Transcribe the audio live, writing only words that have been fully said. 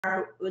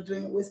we're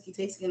doing a whiskey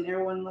tasting, and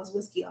everyone loves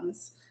whiskey on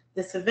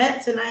this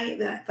event tonight.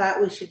 That I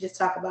thought we should just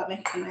talk about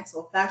making a nice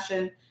old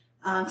fashioned,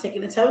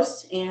 taking a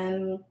toast,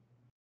 and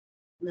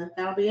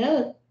that'll be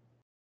it.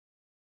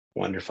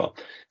 Wonderful.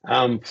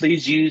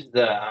 Please use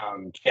the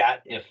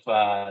chat if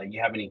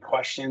you have any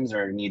questions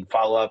or need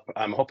follow-up.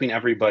 I'm hoping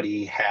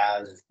everybody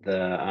has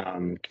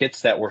the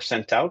kits that were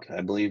sent out. I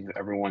believe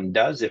everyone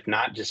does. If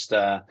not, just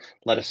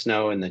let us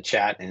know in the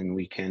chat and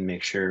we can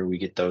make sure we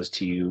get those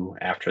to you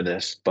after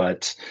this.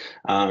 But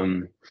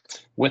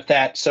with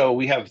that, so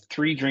we have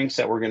 3 drinks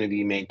that we're going to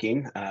be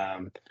making.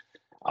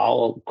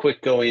 I'll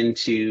quick go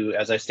into,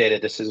 as I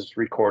stated, this is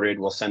recorded.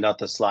 We'll send out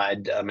the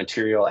slide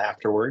material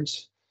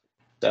afterwards.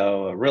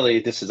 So really,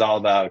 this is all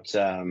about,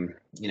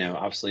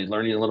 obviously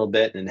learning a little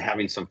bit and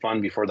having some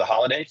fun before the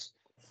holidays.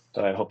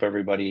 So I hope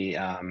everybody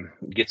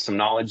gets some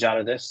knowledge out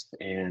of this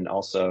and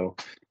also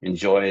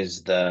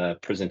enjoys the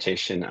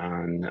presentation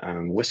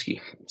on whiskey.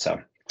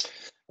 So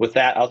with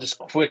that, I'll just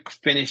quick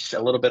finish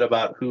a little bit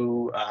about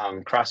who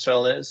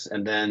Crossvale is,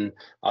 and then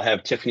I'll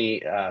have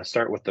Tiffany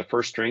start with the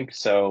first drink.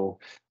 So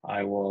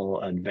I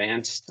will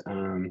advance.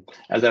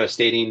 As I was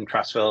stating,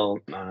 Crossvale,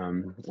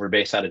 we're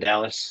based out of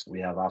Dallas. We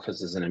have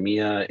offices in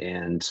EMEA,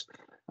 and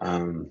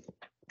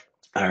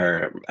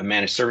our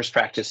managed service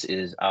practice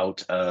is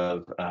out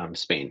of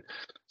Spain.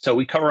 So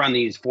we cover on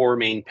these 4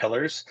 main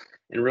pillars,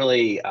 and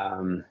really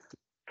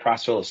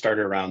Crossvale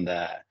started around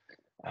the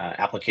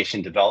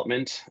application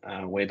development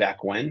way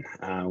back when.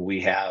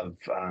 We have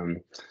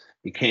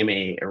became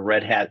a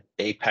Red Hat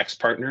Apex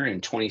partner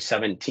in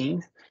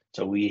 2017.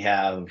 So we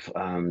have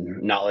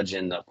knowledge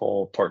in the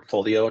full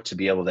portfolio to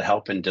be able to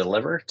help and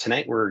deliver.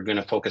 Tonight, we're going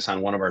to focus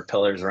on one of our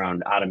pillars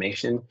around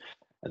automation.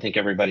 I think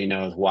everybody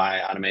knows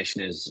why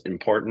automation is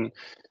important.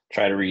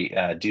 Try to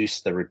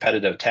reduce the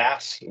repetitive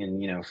tasks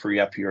and free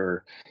up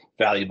your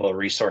valuable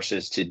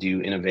resources to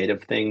do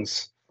innovative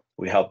things.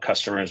 We help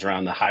customers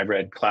around the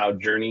hybrid cloud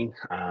journey.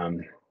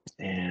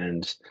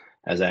 And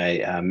as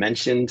I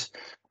mentioned,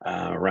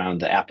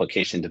 around the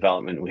application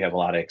development, we have a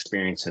lot of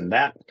experience in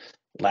that.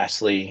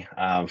 Lastly,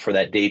 for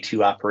that day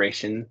 2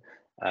 operation,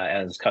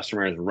 as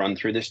customers run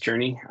through this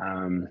journey,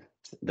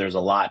 there's a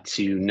lot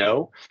to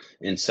know.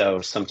 And so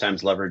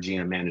sometimes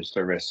leveraging a managed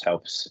service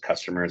helps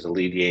customers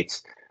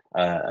alleviate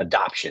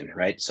adoption,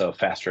 right? So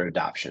faster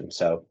adoption.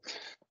 So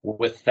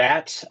with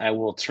that, I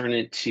will turn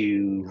it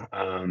to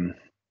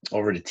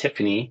over to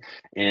Tiffany,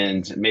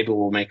 and maybe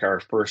we'll make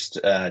our first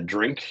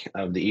drink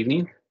of the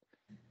evening,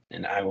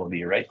 and I will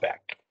be right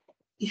back.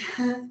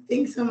 Yeah,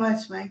 thanks so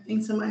much, Mike.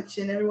 Thanks so much,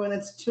 and everyone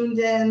that's tuned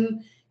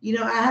in.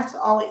 I have to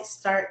always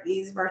start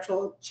these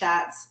virtual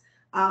chats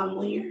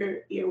when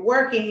you're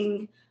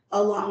working,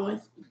 along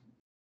with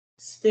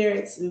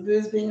spirits and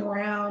booze being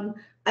around.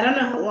 I don't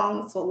know how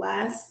long this will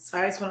last, so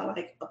I just want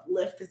to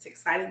uplift this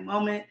exciting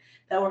moment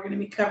that we're going to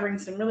be covering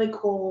some really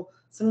cool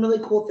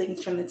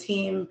things from the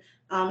team,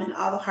 and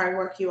all the hard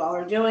work you all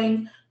are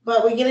doing.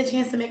 But we get a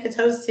chance to make a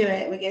toast to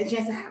it. We get a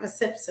chance to have a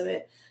sip to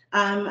it.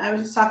 I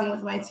was just talking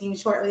with my team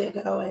shortly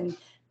ago, and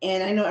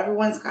I know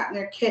everyone's gotten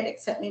their kit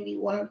except maybe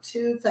 1 or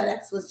 2.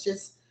 FedEx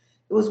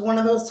it was one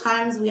of those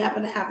times we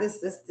happen to have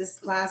this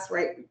last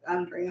right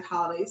during the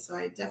holidays. So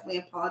I definitely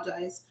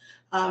apologize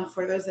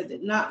for those that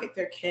did not get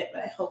their kit,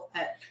 but I hope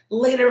that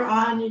later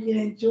on you can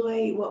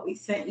enjoy what we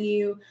sent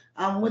you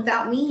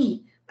without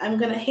me. I'm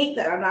going to hate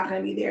that I'm not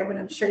going to be there, but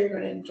I'm sure you're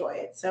going to enjoy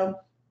it. So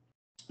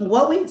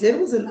what we did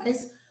was a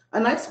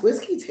nice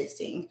whiskey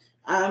tasting,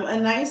 a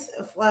nice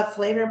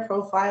flavor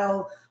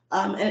profile,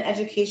 an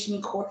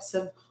education course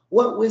of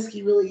what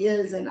whiskey really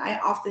is. And I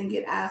often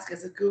get asked,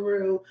 as a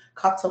guru,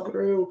 cocktail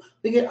guru,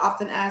 we get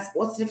often asked,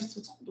 what's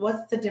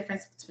the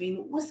difference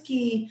between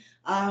whiskey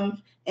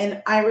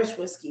and Irish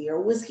whiskey,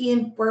 or whiskey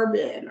and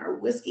bourbon, or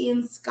whiskey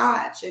and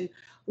Scotch, and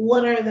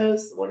what are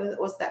those?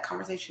 What's that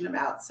conversation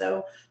about?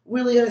 So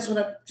really, I just want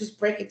to just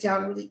break it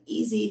down really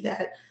easy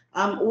that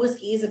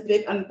whiskey is a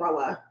big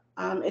umbrella.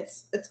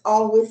 It's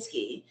all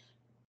whiskey,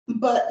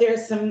 but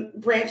there's some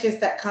branches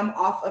that come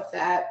off of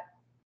that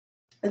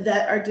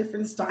are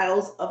different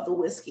styles of the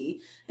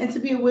whiskey. And to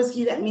be a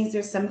whiskey, that means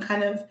there's some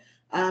kind of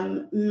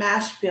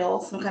mash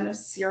bill, some kind of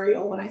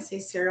cereal. When I say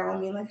cereal, I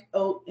mean like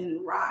oat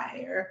and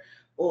rye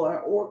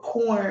or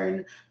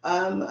corn,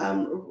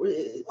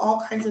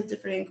 all kinds of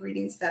different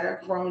ingredients that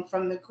are grown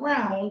from the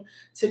ground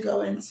to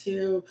go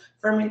into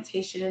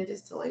fermentation and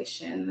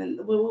distillation.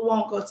 And we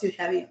won't go too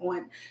heavy on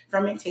what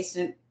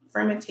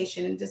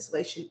fermentation and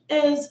distillation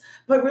is,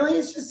 but really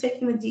it's just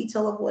taking the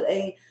detail of what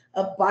a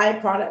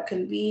byproduct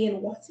can be,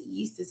 and once the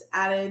yeast is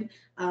added,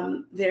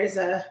 there's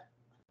an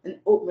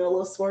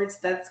oatmeal of sorts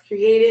that's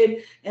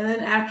created, and then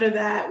after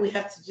that we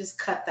have to just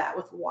cut that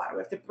with water.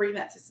 We have to bring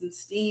that to some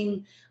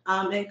steam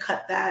and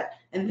cut that,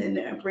 and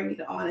then bring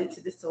it on into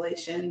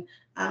distillation,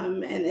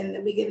 and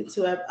then we get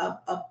into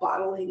a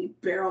bottling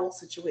barrel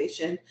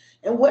situation.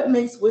 And what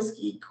makes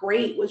whiskey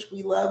great, which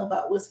we love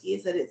about whiskey,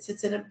 is that it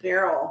sits in a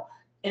barrel,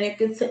 and it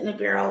can sit in a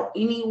barrel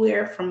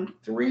anywhere from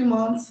 3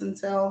 months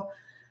until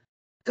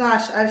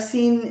Gosh, I've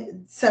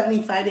seen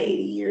 75 to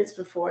 80 years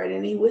before, and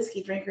any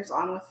whiskey drinkers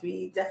on with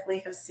me definitely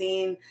have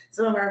seen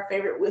some of our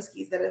favorite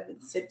whiskeys that have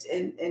been sipped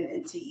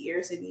into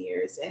years and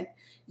years. And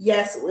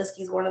yes,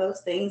 whiskey is one of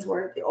those things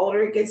where the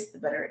older it gets, the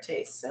better it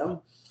tastes.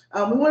 So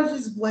we want to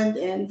just blend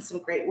in some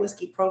great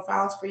whiskey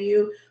profiles for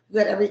you.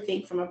 We've got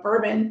everything from a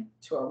bourbon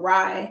to a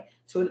rye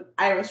to an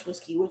Irish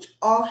whiskey, which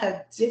all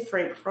have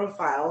different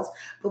profiles,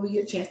 but we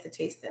get a chance to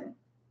taste them.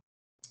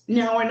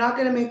 Now, we're not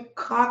going to make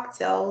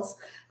cocktails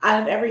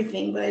out of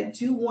everything, but I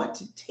do want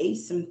to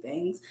taste some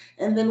things.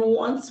 And then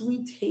once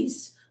we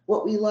taste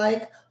what we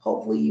like,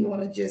 hopefully you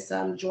want to just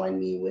join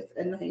me with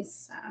a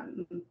nice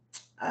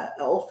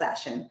old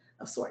fashioned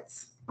of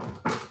sorts.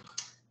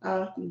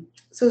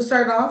 So to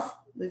start off,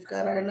 we've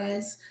got our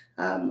nice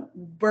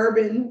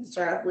bourbon.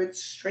 Start off with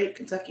straight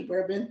Kentucky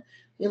bourbon.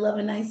 We love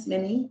a nice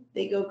mini.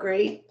 They go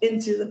great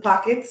into the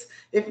pockets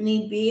if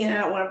need be. And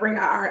I don't want to bring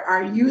out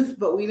our youth,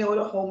 but we know what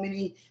a whole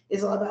mini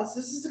is all about.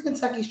 So this is a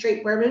Kentucky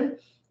straight bourbon.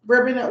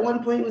 Bourbon at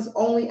one point was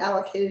only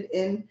allocated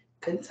in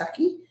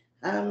Kentucky.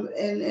 And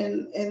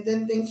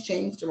then things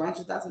changed around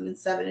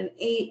 2007 and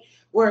 8,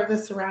 where the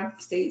surrounding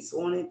states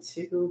wanted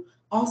to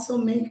also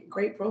make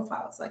great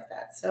profiles like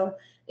that. So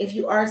if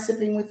you are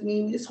sipping with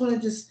me, we just want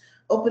to just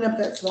open up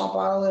that small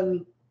bottle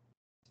and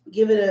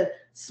give it a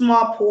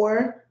small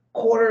pour,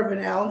 quarter of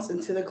an ounce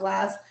into the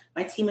glass.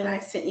 My team and I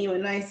sent you a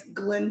nice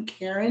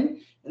Glencairn,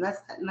 and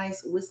that's that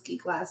nice whiskey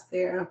glass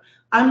there.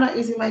 I'm not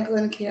using my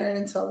Glencairn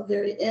until the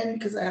very end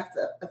because I have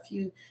a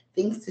few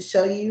things to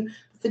show you.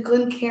 But the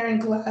Glencairn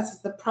glass is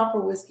the proper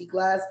whiskey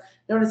glass.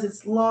 Notice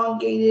it's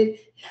elongated,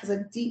 it has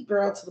a deep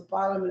barrel to the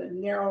bottom and a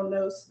narrow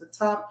nose to the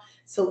top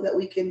so that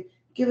we can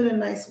give it a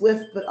nice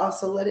whiff, but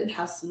also let it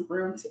have some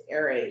room to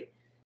aerate.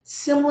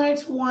 Similar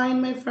to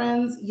wine, my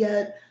friends,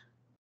 yet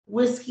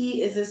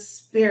whiskey is a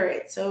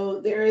spirit. So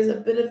there is a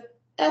bit of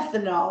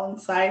ethanol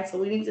inside. So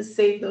we need to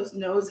save those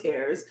nose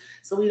hairs.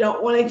 So we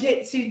don't want to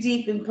get too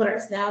deep and put our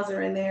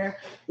schnauzer in there.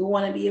 We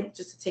want to be able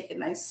just to take a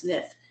nice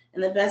sniff.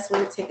 And the best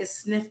way to take a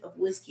sniff of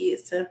whiskey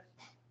is to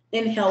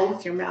inhale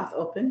with your mouth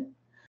open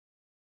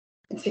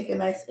and take a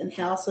nice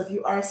inhale. So if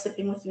you are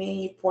sipping with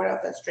me, you poured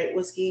out that straight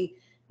whiskey,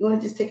 you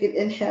want to just take an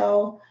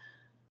inhale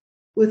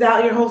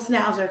without your whole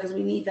schnauzer because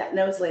we need that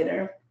nose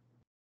later.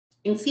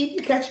 And see if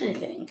you catch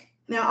anything.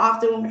 Now,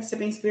 often when we're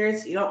sipping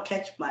spirits, you don't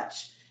catch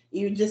much.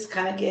 You just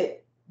kind of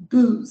get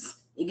booze.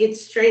 You get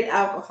straight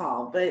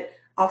alcohol. But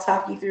I'll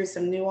talk you through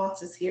some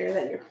nuances here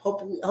that you're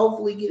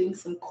hopefully getting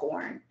some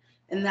corn.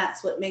 And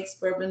that's what makes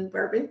bourbon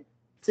bourbon.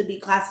 To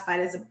be classified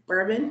as a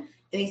bourbon,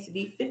 it needs to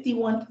be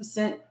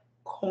 51%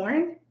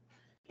 corn,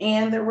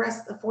 and the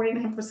rest, the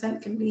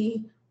 49%, can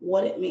be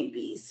what it may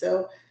be.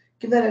 So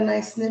give that a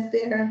nice sniff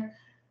there.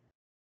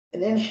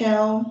 And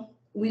inhale.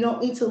 We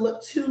don't need to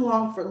look too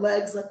long for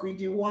legs like we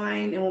do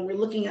wine. And when we're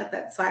looking at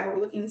that side, we're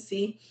looking to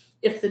see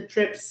if the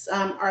drips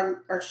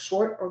are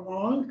short or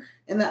long,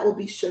 and that will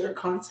be sugar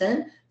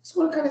content. Just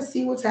want to kind of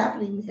see what's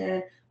happening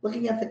there.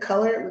 Looking at the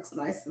color, it looks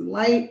nice and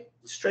light,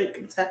 straight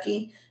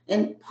Kentucky,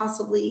 and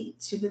possibly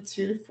to the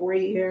 2 to 4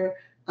 year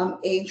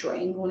age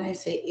range. When I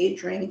say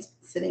age range, it's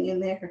sitting in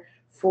there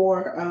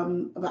for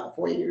about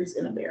 4 years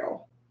in a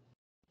barrel.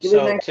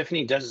 So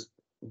Tiffany,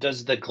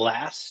 does the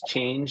glass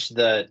change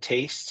the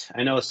taste?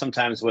 I know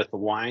sometimes with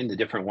wine, the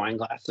different wine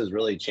glasses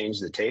really change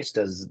the taste.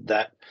 Does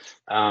that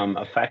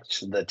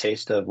affect the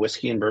taste of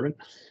whiskey and bourbon?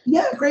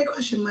 Yeah, great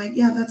question, Mike.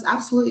 Yeah, that's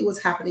absolutely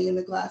what's happening in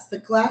the glass. The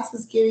glass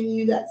is giving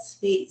you that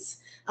space.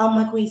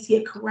 Like when you see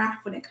a carafe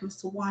when it comes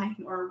to wine,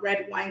 or a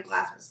red wine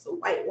glass versus a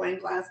white wine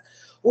glass,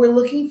 we're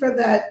looking for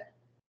that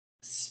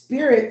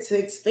spirit to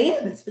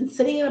expand. It's been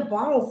sitting in a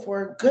bottle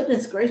for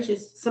goodness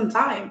gracious some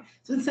time.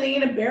 It's been sitting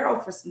in a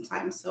barrel for some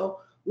time. So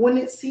when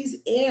it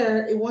sees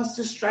air, it wants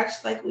to stretch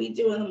like we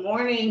do in the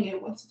morning.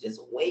 It wants to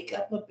just wake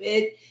up a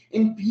bit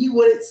and be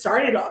what it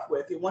started off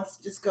with. It wants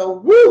to just go,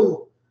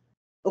 woo,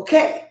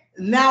 okay,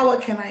 now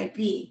what can I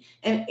be?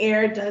 And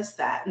air does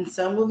that. And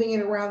so moving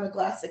it around the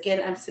glass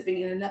again, I'm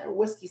sipping in another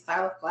whiskey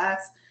style of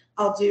glass.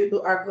 I'll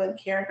do our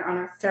Glencairn on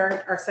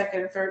our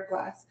second or third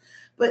glass.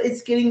 But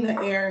it's getting the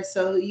air.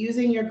 So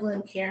using your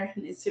Glencairn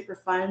is super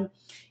fun.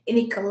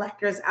 Any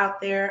collectors out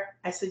there,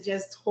 I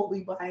suggest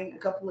totally buying a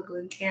couple of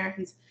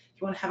Glencairns.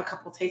 You want to have a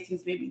couple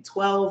tastings, maybe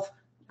 12,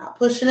 not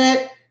pushing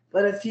it,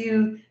 but a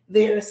few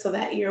there so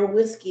that your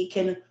whiskey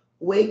can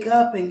wake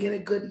up and get a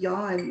good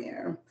yawn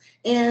there.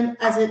 And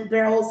as it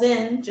barrels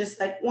in, just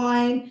like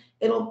wine,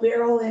 it'll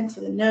barrel into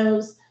the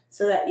nose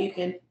so that you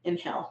can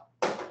inhale.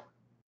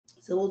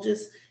 So we'll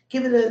just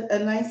give it a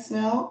nice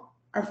smell.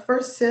 Our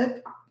first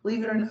sip,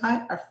 believe it or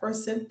not, our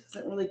first sip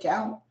doesn't really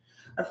count.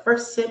 Our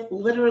first sip,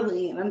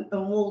 literally, and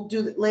we'll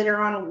do it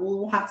later on.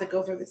 We'll have to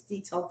go through this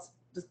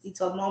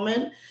detailed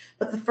moment.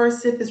 But the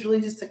first sip is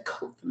really just to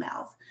coat the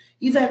mouth.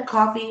 You've had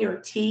coffee or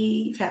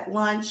tea, you've had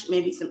lunch,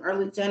 maybe some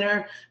early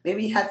dinner,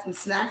 maybe you had some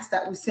snacks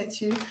that we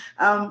sent you.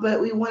 But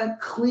we want to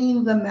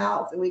clean the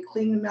mouth, and we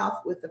clean the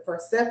mouth with the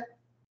first sip,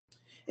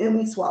 and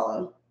we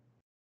swallow.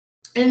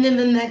 And then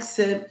the next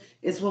sip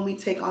is when we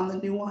take on the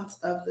nuance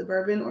of the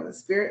bourbon or the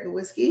spirit, the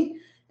whiskey,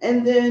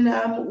 And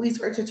then we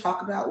start to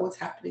talk about what's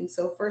happening.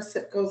 So first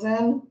sip goes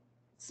in,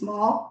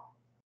 small,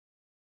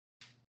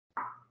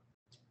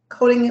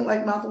 coating it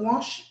like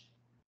mouthwash,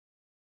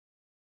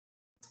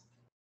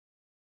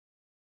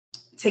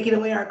 taking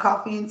away our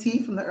coffee and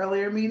tea from the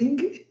earlier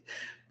meeting,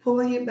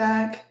 pulling it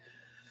back,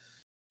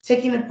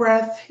 taking a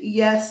breath.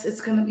 Yes, it's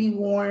going to be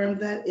warm.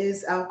 That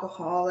is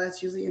alcohol.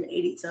 That's usually an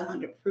 80 to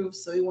 100 proof.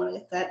 So you want to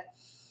get that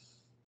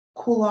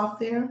cool off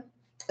there.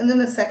 And then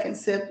the second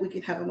sip, we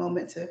can have a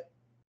moment to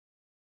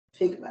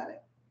think about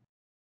it.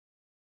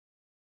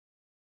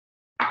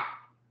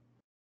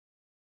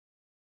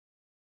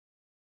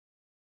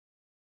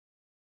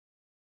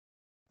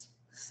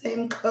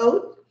 Same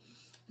coat.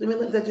 Let me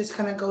let that just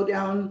kind of go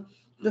down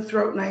the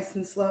throat nice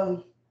and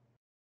slow.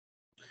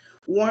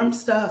 Warm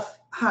stuff,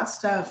 hot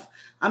stuff.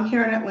 I'm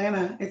here in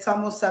Atlanta. It's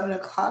almost 7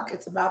 o'clock.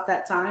 It's about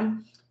that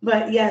time.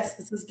 But yes,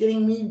 this is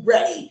getting me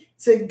ready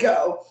to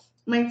go.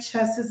 My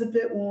chest is a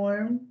bit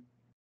warm,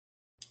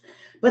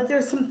 but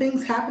there's some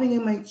things happening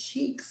in my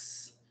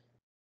cheeks.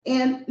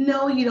 And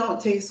no, you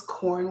don't taste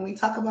corn. When we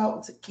talk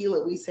about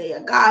tequila, we say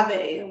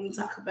agave. And we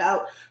talk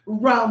about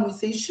rum, we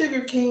say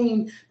sugar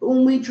cane. But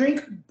when we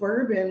drink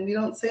bourbon, we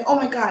don't say, oh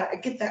my God, I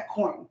get that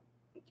corn.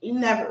 You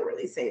never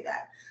really say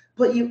that.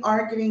 But you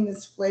are getting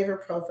this flavor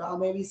profile,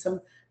 maybe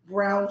some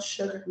brown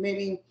sugar,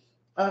 maybe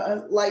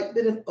a light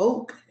bit of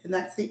oak. And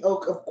that's the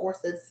oak, of course,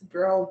 that's the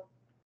barrel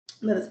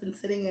that it's been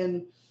sitting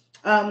in.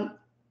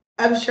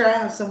 I'm sure I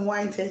have some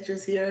wine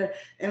tasters here,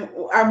 and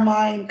our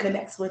mind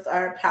connects with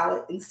our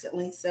palate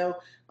instantly. So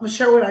I'm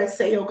sure when I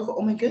say, you'll go,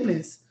 oh my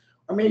goodness.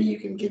 Or maybe you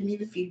can give me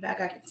the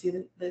feedback. I can see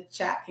the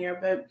chat here,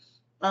 but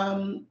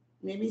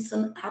maybe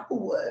some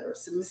applewood or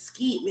some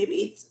mesquite.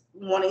 Maybe it's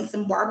wanting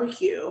some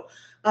barbecue.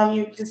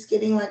 You're just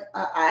getting like,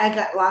 I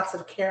got lots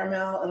of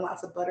caramel and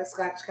lots of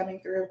butterscotch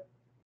coming through.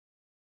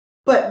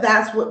 But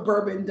that's what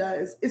bourbon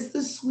does. It's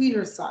the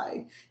sweeter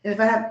side. And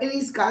if I have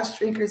any scotch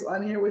drinkers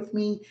on here with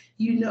me,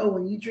 you know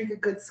when you drink a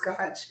good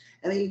scotch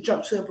and then you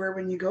jump to a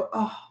bourbon, you go,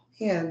 oh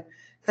man,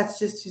 that's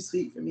just too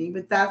sweet for me.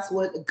 But that's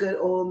what a good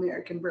old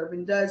American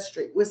bourbon does.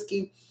 Straight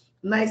whiskey,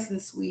 nice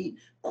and sweet,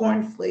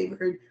 corn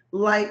flavored,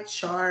 light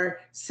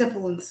char,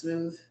 simple and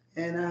smooth,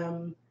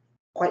 and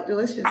quite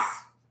delicious.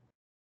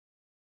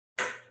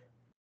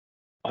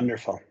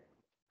 Wonderful.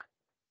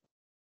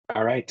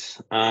 All right.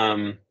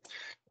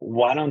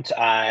 Why don't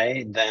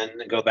I then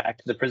go back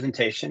to the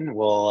presentation?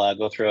 We'll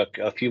go through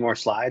a few more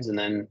slides, and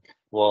then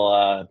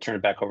we'll turn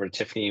it back over to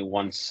Tiffany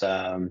once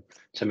to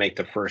make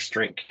the first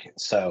drink.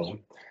 So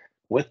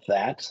with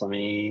that,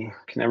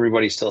 can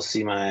everybody still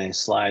see my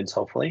slides,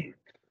 hopefully?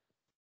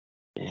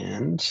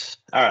 And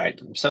all right,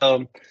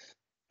 so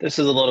this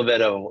is a little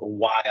bit of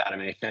why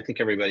automation. I think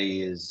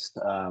everybody is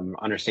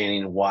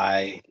understanding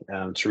why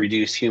to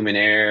reduce human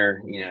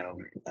error,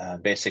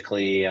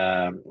 basically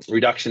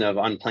reduction of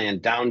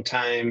unplanned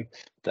downtime,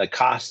 the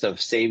cost of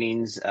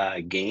savings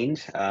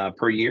gained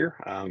per year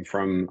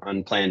from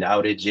unplanned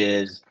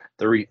outages.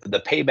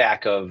 The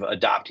payback of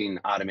adopting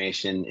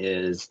automation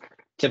is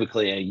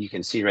typically, you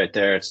can see right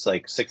there, it's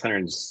like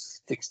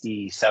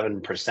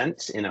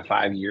 667% in a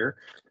 5-year,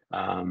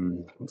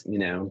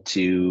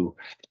 to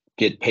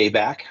get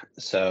payback.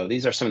 So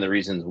these are some of the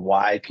reasons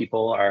why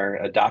people are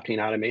adopting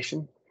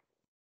automation.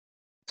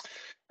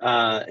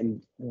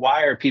 And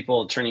why are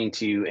people turning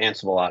to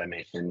Ansible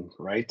automation,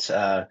 right?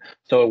 So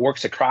it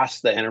works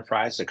across the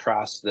enterprise,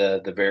 across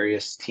the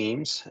various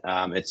teams.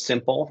 It's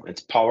simple,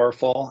 it's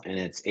powerful, and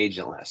it's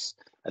agentless.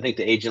 I think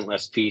the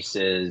agentless piece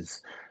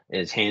is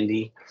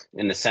handy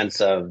in the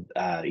sense of,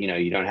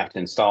 you don't have to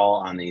install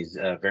on these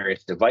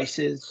various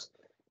devices,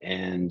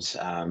 and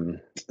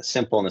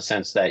simple in the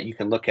sense that you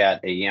can look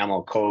at a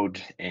YAML code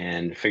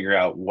and figure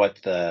out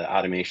what the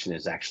automation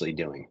is actually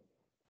doing.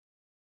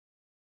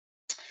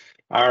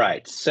 All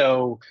right,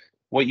 so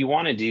what you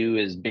want to do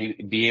is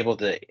be able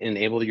to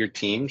enable your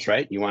teams,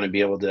 right? You want to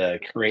be able to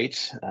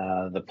create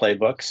the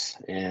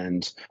playbooks,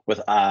 and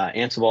with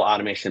Ansible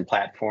Automation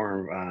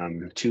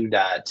Platform 2.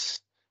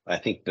 I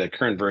think the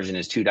current version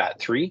is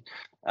 2.3.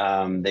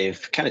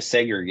 They've kind of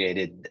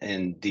segregated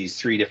in these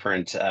 3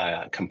 different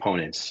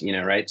components,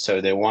 right?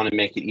 So they want to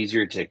make it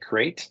easier to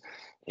create,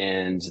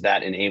 and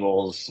that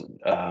enables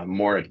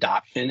more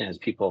adoption as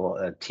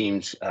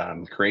teams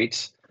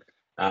create.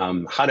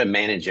 How to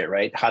manage it,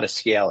 right? How to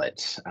scale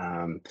it,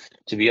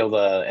 to be able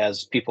to,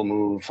 as people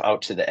move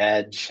out to the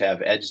edge,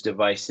 have edge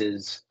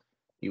devices,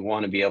 you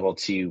want to be able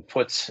to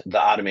put the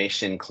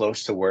automation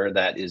close to where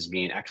that is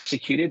being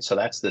executed. So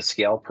that's the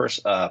scale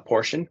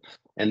portion.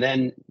 And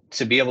then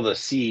to be able to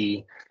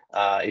see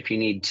if you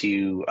need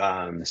to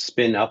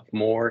spin up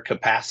more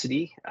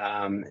capacity,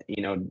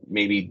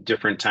 maybe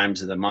different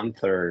times of the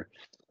month, or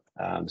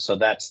so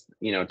that's,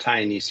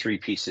 tying these 3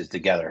 pieces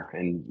together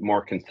and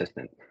more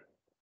consistent.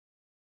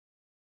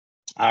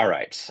 All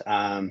right.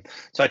 So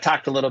I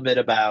talked a little bit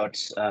about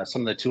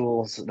some of the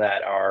tools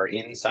that are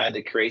inside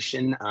the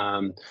creation,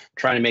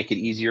 trying to make it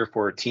easier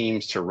for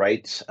teams to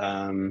write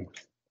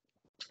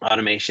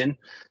automation.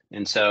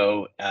 And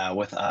so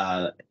with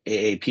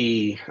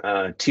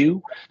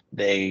AAP2,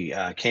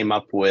 they came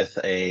up with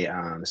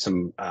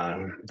some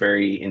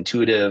very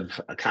intuitive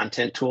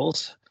content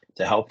tools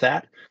to help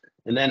that.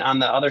 And then on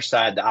the other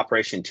side, the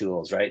operation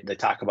tools, right? They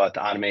talk about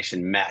the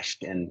automation mesh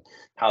and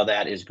how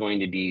that is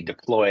going to be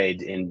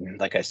deployed. And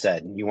like I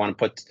said, you want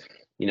to put,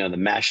 the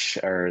mesh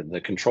or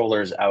the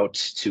controllers out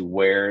to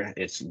where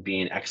it's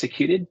being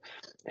executed.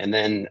 And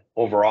then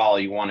overall,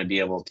 you want to be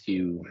able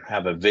to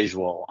have a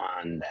visual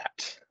on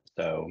that.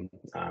 So,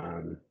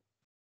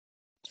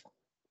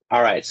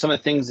 all right, some of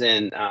the things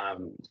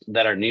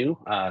that are new.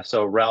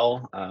 So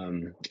RHEL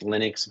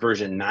Linux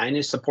version 9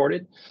 is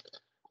supported.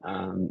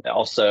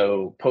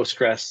 Also,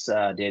 Postgres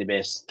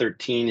database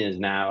 13 is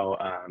now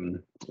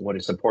what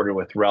is supported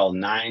with RHEL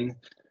 9.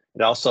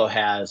 It also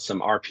has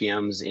some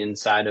RPMs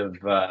inside of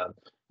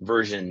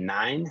version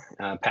 9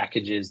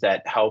 packages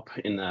that help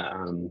in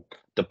the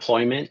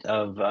deployment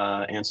of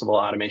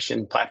Ansible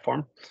automation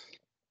platform.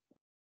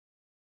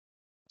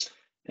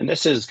 And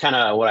this is kind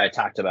of what I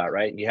talked about,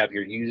 right? You have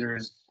your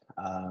users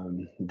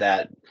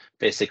that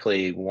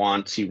basically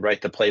want to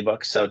write the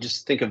playbook. So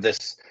just think of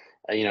this,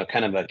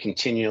 kind of a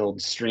continual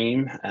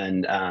stream,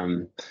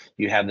 and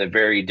you have the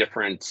very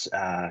different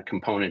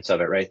components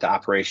of it, right? The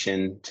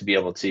operation to be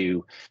able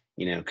to,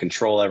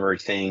 control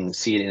everything,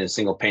 see it in a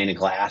single pane of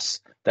glass.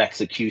 The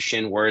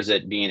execution, where is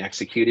it being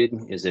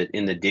executed? Is it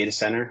in the data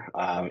center,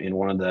 in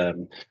one of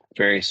the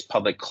various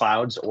public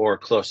clouds, or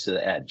close to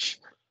the edge?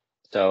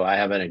 So I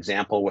have an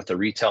example with a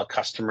retail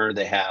customer.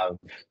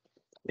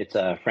 It's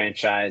a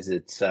franchise,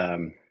 it's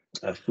a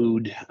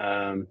food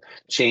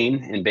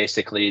chain, and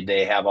basically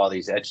they have all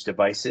these edge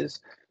devices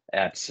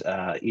at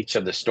each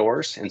of the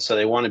stores. And so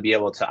they want to be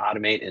able to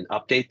automate and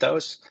update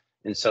those.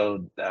 And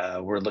so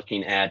we're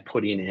looking at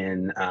putting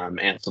in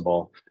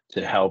Ansible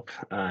to help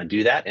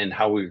do that. And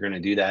how we're going to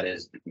do that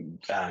is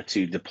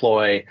to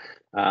deploy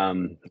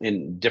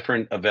in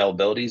different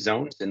availability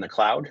zones in the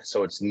cloud,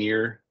 so it's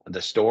near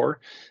the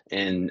store,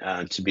 and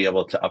to be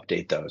able to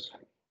update those.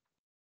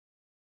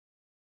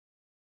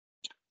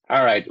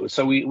 All right,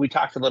 so we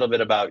talked a little bit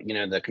about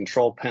the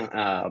control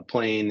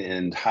plane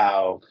and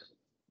how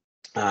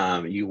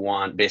you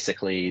want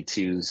basically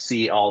to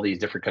see all these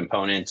different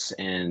components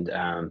and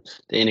the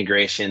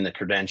integration, the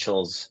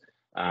credentials,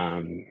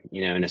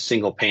 in a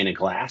single pane of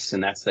glass,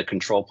 and that's the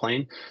control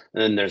plane.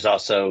 And then there's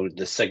also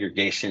the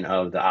segregation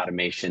of the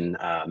automation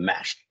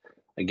mesh.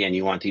 Again,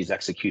 you want these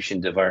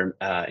execution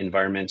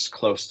environments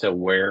close to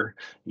where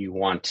you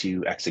want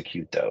to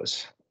execute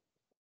those.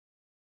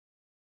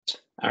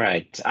 All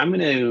right, I'm going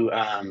to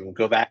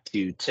go back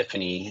to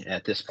Tiffany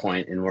at this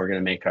point, and we're going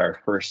to make our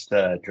first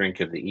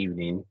drink of the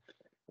evening,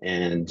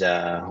 and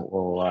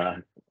we'll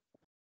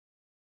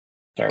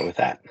start with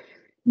that.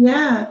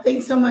 Yeah,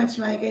 thanks so much,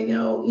 Mike. I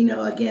know,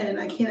 again,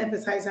 I can't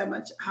emphasize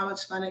how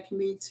much fun it can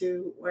be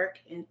to work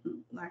and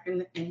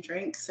learn and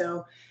drink.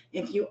 So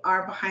if you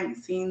are behind the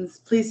scenes,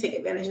 please take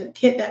advantage of the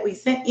kit that we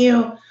sent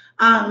you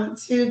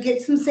to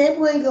get some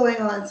sampling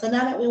going on. So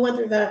now that we went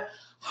through the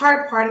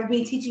hard part of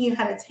me teaching you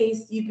how to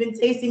taste, you've been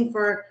tasting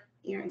for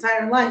your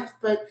entire life,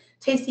 but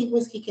tasting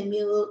whiskey can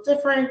be a little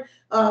different.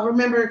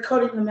 Remember,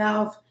 coating the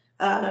mouth,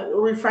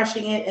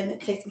 refreshing it, and then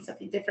tasting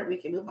something different. We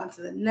can move on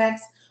to the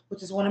next,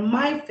 which is one of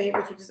my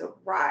favorites, which is a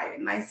rye,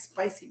 a nice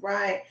spicy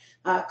rye,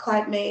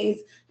 Clyde Mays.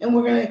 And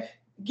we're going to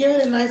give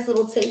it a nice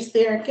little taste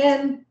there.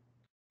 Again,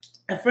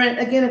 friends,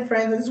 I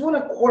just want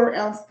a 1/4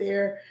 ounce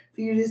there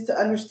for you just to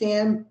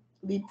understand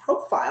the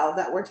profile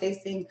that we're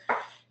tasting,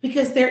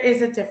 because there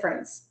is a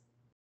difference.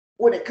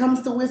 When it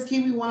comes to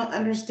whiskey, we want to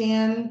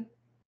understand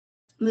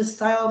the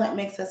style that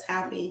makes us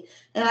happy.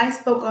 And I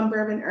spoke on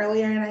bourbon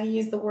earlier, and I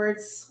used the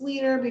word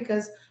sweeter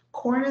because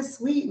corn is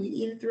sweet. We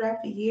eat it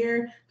throughout the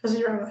year,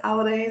 especially around the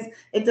holidays.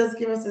 It does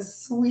give us a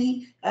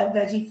sweet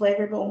veggie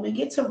flavor. But when we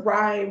get to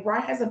rye, rye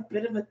has a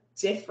bit of a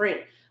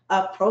different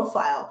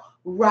profile.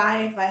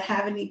 Rye, if I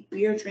have any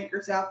beer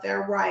drinkers out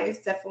there, rye is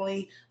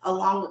definitely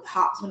along with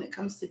hops when it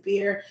comes to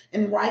beer.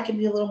 And rye can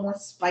be a little more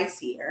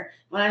spicier.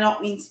 When I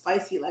don't mean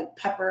spicy like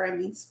pepper, I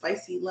mean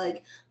spicy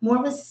like more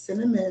of a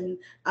cinnamon,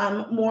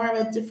 more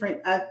of a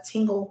different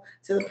tingle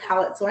to the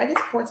palate. So I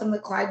just poured some of the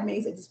Clyde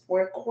Mays. I just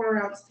poured a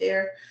 1/4 ounce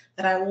there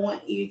that I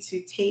want you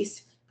to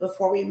taste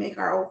before we make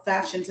our old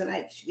fashioned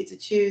tonight. You get to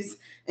choose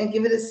and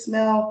give it a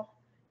smell.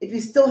 If you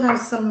still have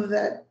some of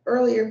that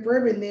earlier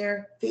bourbon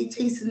there, they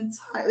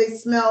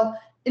smell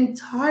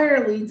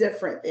entirely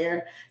different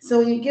there. So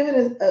when you give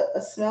it a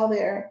smell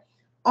there,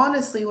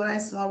 honestly, when I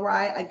smell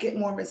rye, I get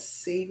more of a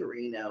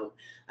savory note.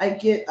 I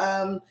get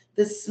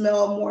the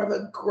smell more of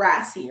a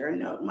grassier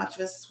note, much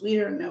of a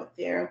sweeter note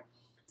there.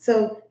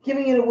 So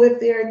giving it a whiff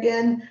there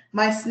again,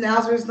 my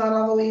schnauzer is not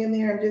all the way in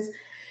there. I'm just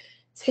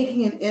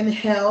taking an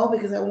inhale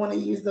because I want to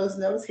use those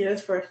notes here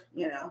for,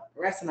 the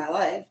rest of my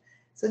life.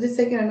 So just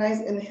taking a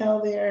nice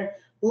inhale there,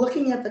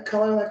 looking at the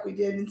color like we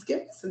did, and it's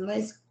giving us a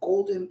nice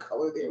golden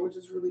color there, which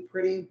is really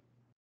pretty.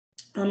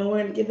 And we're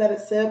going to give that a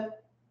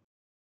sip.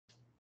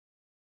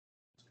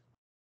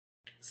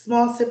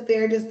 Small sip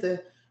there just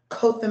to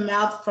coat the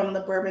mouth from the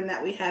bourbon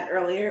that we had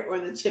earlier, or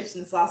the chips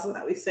and salsa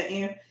that we sent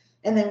you.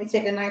 And then we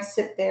take a nice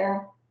sip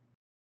there.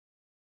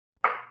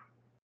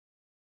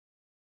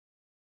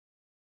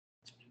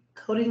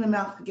 Coating the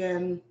mouth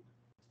again.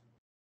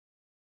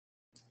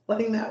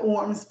 Letting that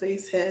warm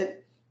space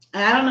hit.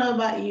 And I don't know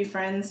about you,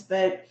 friends,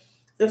 but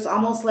there's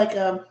almost like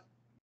a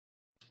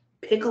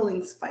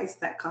pickling spice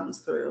that comes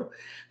through.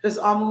 There's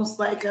almost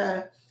like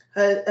a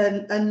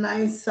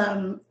nice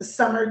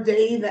summer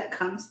day that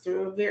comes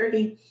through. A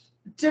very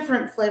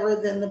different flavor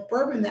than the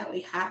bourbon that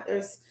we have.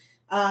 There's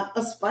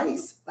a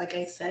spice, like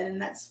I said,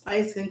 and that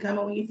spice can come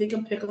when you think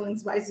of pickling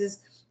spices.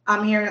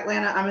 I'm here in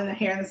Atlanta.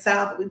 Here in the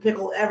South. We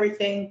pickle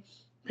everything.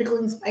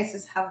 Pickling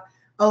spices have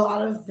a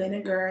lot of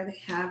vinegar.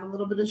 They have a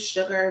little bit of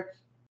sugar.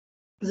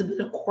 There's a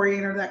bit of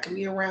coriander that can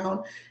be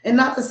around. And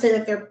not to say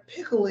that they're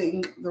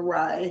pickling the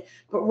rye,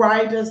 but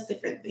rye does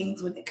different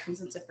things when it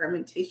comes into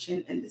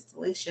fermentation and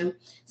distillation.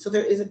 So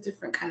there is a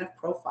different kind of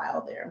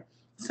profile there.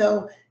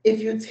 So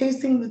if you're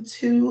tasting the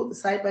two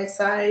side by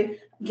side,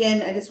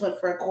 again, I just went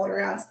for a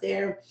 1/4 ounce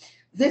there.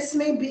 This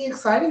may be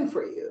exciting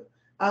for you.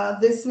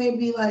 This may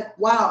be like,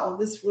 wow,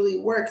 this really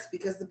works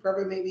because the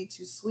bourbon may be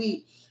too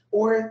sweet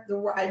or the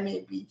rye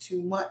may be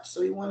too much.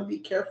 So you want to be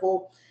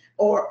careful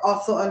or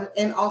also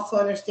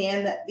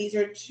understand that these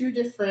are two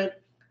different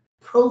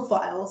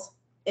profiles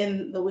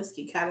in the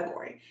whiskey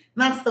category.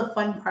 And that's the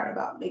fun part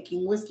about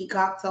making whiskey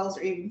cocktails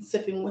or even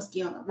sipping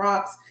whiskey on the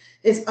rocks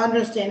is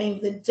understanding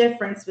the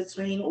difference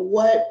between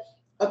what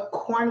a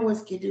corn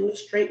whiskey a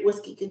straight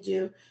whiskey could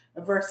do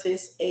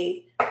versus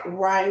a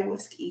rye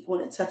whiskey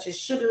when it touches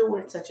sugar,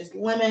 when it touches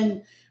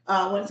lemon,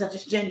 when it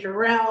touches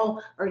ginger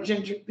ale or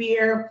ginger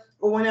beer,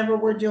 or whenever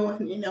we're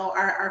doing,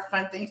 our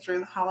fun things during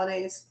the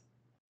holidays.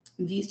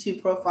 These two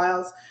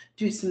profiles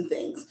do some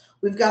things.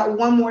 We've got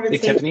one more to Hey,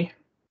 take. Tiffany?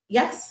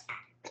 Yes.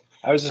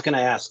 I was just going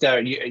to ask,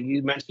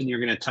 you mentioned you're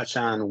going to touch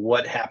on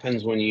what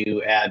happens when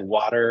you add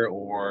water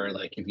or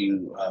like if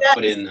you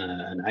put in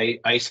an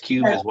ice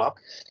cube as well.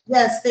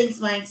 Yes, thanks,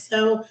 Mike.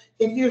 So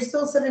if you're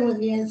still sitting with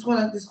me, I just want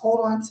to just hold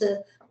on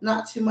to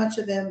not too much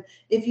of them.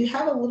 If you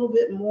have a little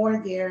bit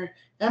more there,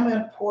 I'm going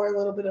to pour a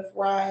little bit of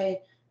rye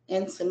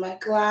into my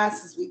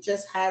glass as we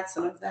just had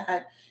some of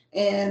that.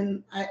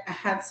 And I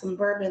had some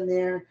bourbon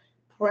there,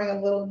 pouring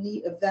a little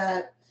neat of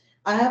that.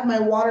 I have my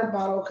water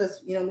bottle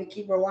because, we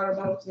keep our water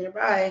bottles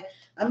nearby.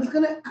 I'm just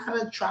going to add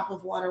a drop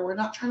of water. We're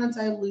not trying to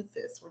dilute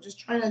this. We're just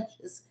trying to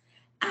just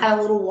add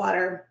a little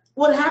water.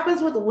 What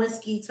happens with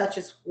whiskey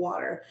touches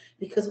water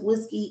because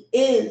whiskey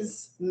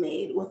is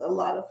made with a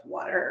lot of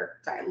water,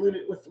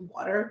 diluted with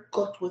water,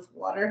 cooked with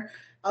water.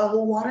 The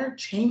water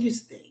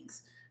changes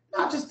things,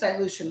 not just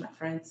dilution, my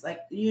friends. Like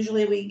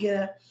usually we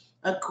get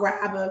a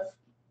grab of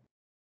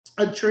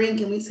a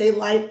drink and we say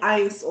light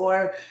ice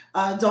or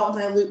don't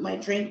dilute my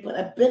drink, but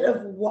a bit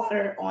of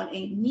water on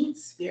a neat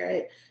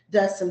spirit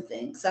does some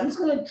things. So I'm just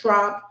going to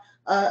drop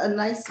a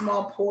nice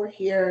small pour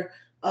here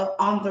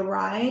on the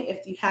rye.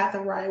 If you have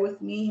the rye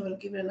with me, I'm going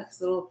to give it a nice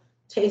little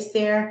taste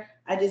there.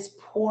 I just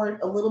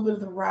poured a little bit of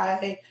the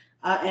rye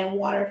and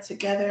water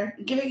together,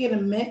 giving it a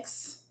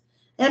mix.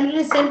 And I'm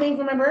doing the same thing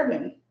for my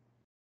bourbon.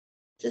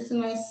 Just a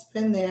nice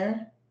spin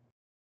there.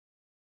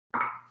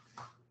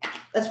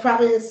 That's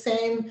probably the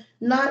same,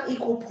 not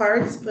equal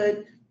parts,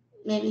 but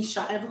maybe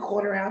shy of a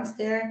 1/4 ounce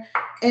there.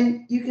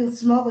 And you can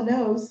smell the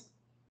nose.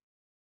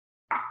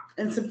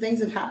 And some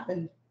things have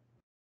happened.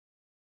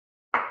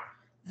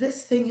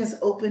 This thing has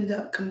opened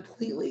up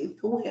completely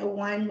the way a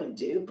wine would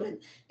do, but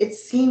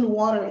it's seen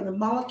water and the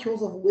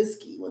molecules of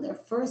whiskey when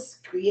they're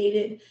first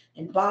created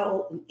and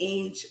bottled and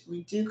aged.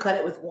 We do cut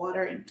it with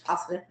water and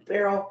toss it in a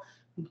barrel,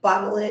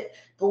 bottle it.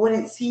 But when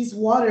it sees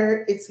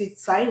water, it's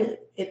excited.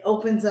 It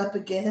opens up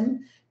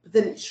again, but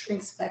then it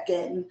shrinks back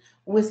in.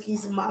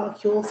 Whiskey's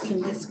molecules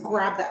can just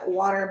grab that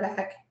water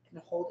back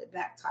and hold it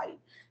back tight.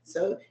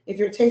 So if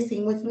you're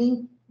tasting with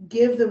me,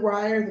 give the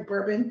rye or the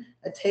bourbon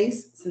a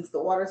taste since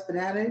the water's been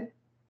added.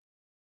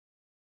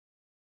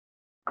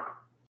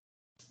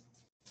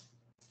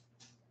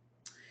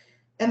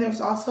 And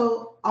there's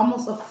also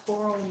almost a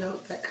floral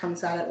note that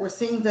comes out of it. We're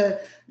seeing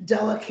the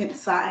delicate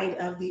side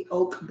of the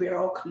oak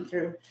barrel come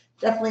through.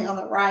 Definitely on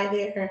the rye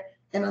there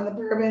and on the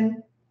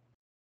bourbon.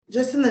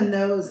 Just in the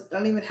nose,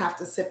 don't even have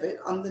to sip it.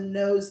 On the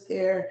nose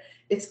there,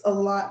 it's a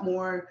lot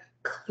more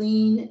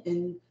clean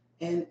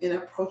and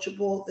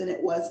approachable than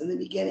it was in the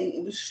beginning.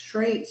 It was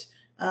straight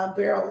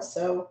barrel.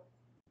 So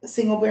a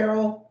single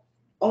barrel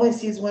only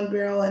sees one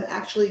barrel and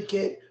actually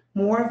get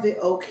more of the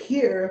oak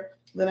here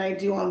than I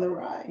do on the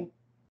rye.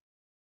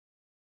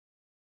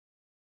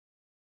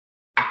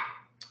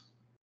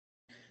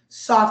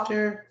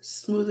 Softer,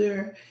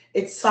 smoother.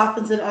 It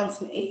softens it on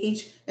some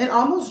age and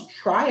almost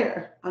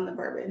drier on the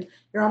bourbon.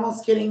 You're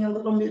almost getting a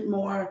little bit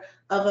more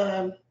of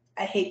a,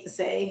 I hate to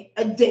say,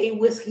 a day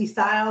whiskey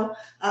style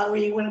where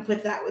you want to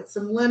put that with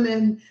some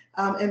lemon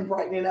and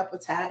brighten it up a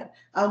tad.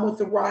 With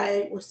the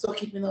rye, we're still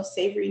keeping those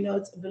savory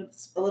notes,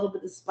 a little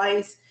bit of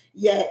spice,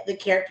 yet the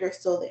character is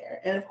still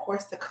there. And of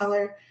course, the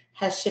color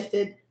has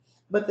shifted,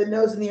 but the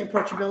nose and the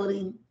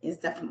approachability is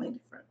definitely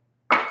different.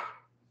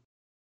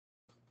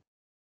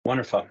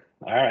 Wonderful.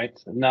 All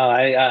right. No,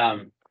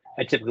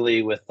 I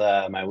typically, with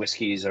my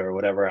whiskeys or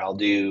whatever, I'll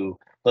do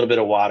a little bit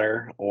of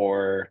water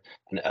or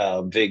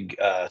a big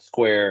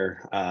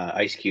square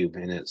ice cube,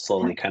 and it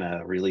slowly kind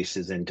of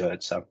releases into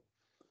it. So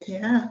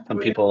Yeah. some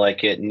people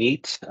like it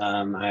neat.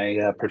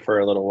 I prefer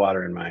a little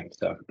water in mine.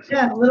 So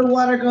yeah, a little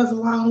water goes a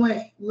long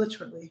way,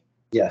 literally.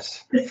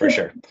 yes, for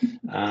sure.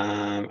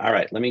 All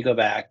right, let me go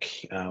back.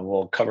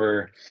 We'll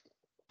cover.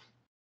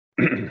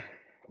 Can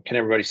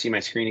everybody see my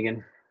screen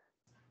again?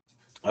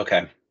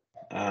 Okay.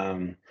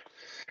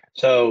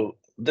 So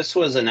this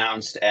was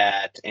announced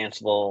at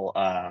Ansible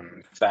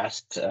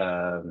Fest,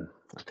 I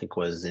think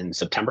was in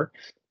September.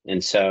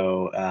 And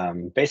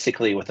so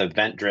basically with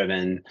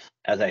event-driven,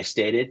 as I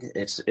stated,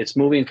 it's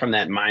moving from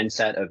that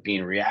mindset of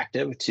being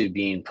reactive to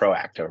being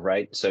proactive,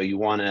 right? So you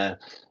want to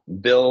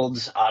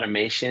build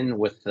automation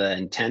with the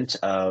intent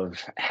of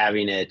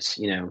having it,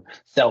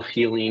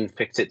 self-healing,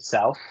 fix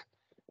itself.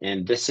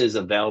 And this is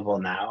available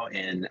now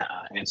in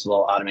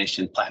Ansible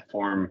Automation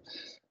Platform.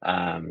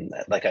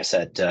 Like I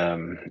said,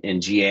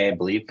 in GA, I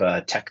believe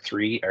Tech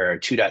 3 or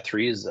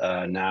 2.3 is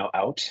now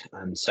out.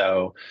 And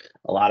so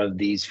a lot of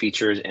these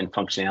features and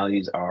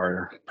functionalities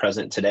are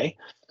present today.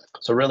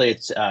 So really,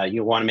 it's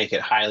you want to make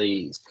it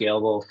highly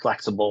scalable,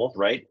 flexible,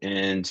 right?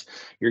 And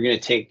you're going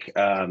to take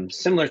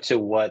similar to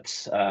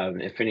what,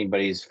 if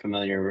anybody's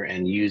familiar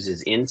and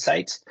uses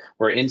Insight,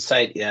 where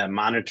Insight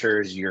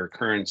monitors your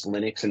current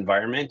Linux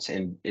environment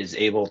and is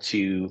able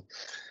to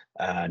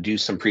do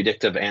some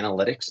predictive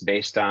analytics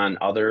based on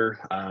other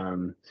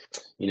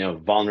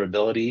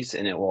vulnerabilities,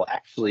 and it will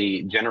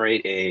actually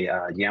generate a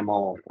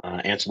YAML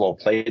Ansible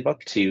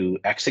playbook to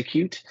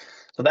execute.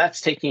 So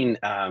that's taking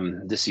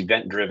this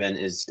event-driven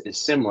is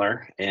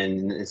similar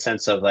in the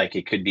sense of like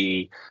it could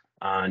be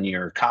on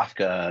your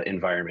Kafka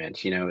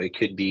environment, it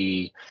could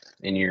be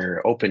in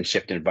your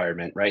OpenShift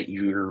environment, right?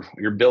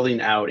 You're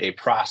building out a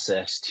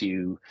process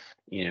to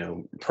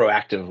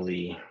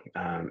proactively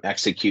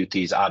execute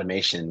these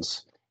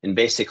automations and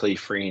basically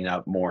freeing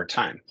up more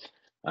time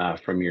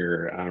from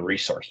your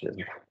resources.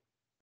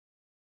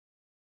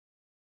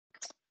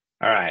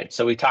 All right,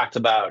 so we talked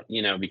about,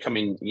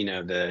 becoming,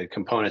 the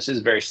components. This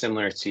is very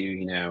similar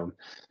to,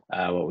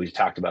 what we've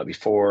talked about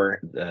before,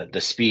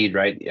 the speed,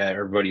 right?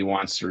 Everybody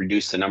wants to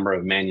reduce the number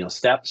of manual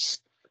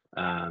steps.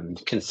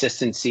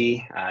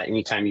 Consistency,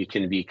 anytime you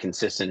can be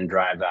consistent and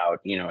drive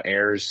out,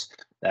 errors,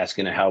 that's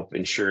going to help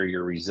ensure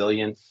your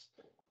resilience.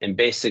 And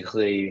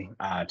basically,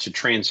 to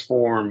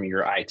transform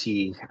your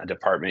IT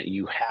department,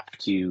 you have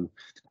to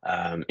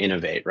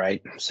innovate,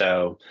 right?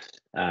 So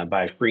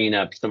by freeing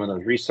up some of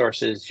those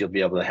resources, you'll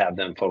be able to have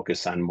them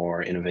focus on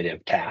more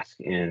innovative tasks.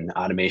 And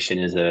automation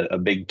is a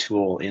big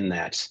tool in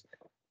that.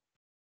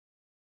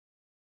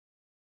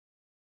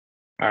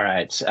 All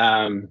right.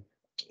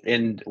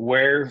 And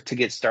where to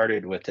get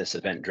started with this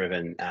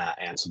event-driven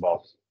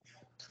Ansible?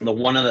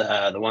 One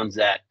of the ones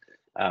that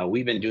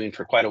we've been doing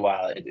for quite a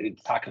while,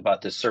 it talks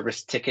about the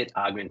service ticket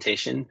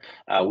augmentation.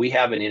 We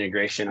have an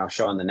integration I'll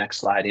show on the next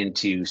slide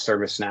into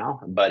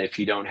ServiceNow, but if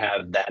you don't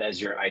have that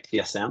as your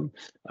ITSM,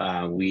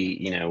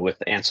 with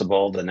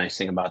Ansible, the nice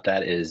thing about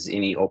that is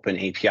any open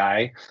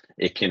API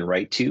it can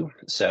write to.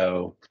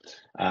 So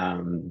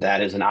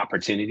that is an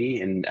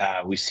opportunity, and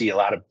we see a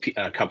lot of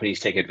companies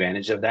take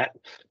advantage of that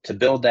to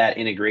build that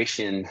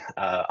integration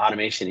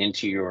automation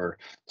into your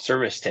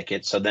service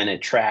ticket. So then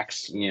it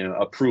tracks,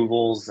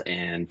 approvals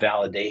and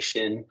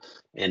validation,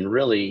 and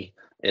really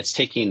it's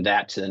taking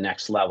that to the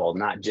next level,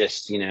 not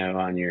just,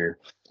 on your,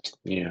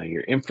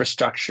 your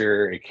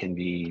infrastructure. It can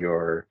be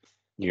your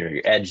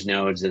edge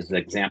nodes, as the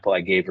example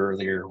I gave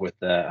earlier with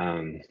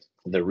the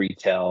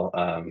retail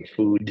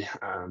food,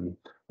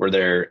 where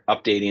they're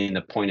updating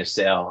the point of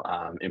sale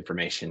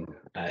information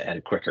at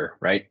a quicker,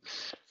 right?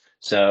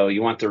 So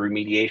you want the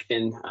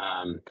remediation,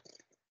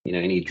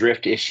 any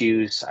drift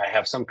issues. I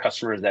have some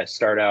customers that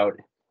start out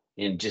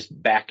in just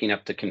backing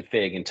up the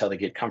config until they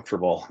get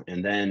comfortable,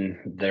 and then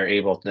they're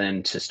able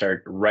then to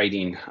start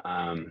writing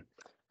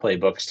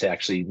playbooks to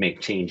actually make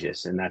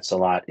changes. And that's a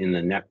lot in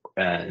the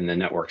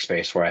network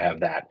space where I have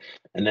that.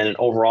 And then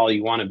overall,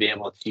 you want to be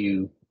able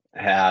to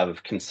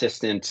have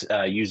consistent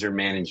user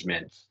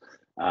management,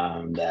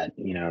 that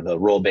the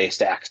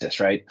role-based access,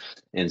 right?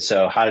 And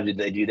so how did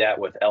they do that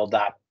with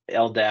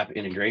LDAP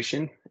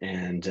integration?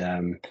 And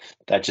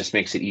that just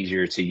makes it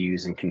easier to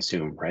use and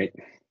consume, right?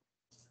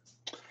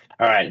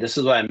 All right, this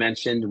is what I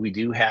mentioned. We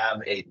do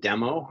have a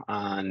demo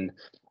on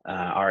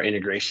our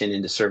integration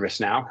into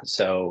ServiceNow.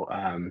 So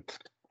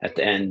at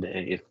the end,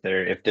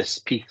 if this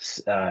piques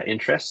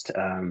interest,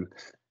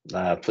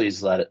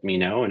 please let me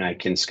know, and I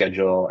can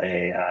schedule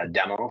a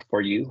demo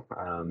for you.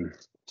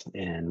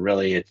 And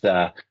really, it's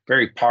a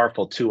very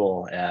powerful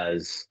tool.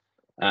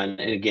 And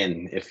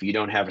again, if you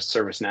don't have a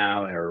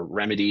ServiceNow or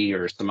Remedy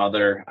or some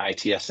other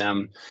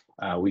ITSM,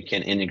 we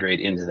can integrate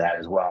into that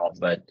as well.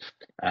 But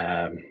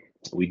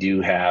we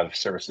do have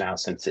ServiceNow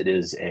since it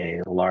is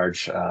a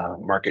large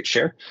market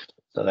share.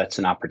 So that's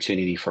an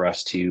opportunity for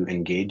us to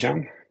engage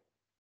on.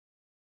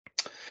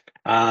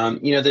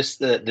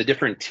 The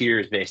different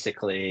tiers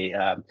basically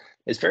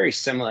is very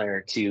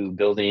similar to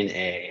building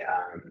a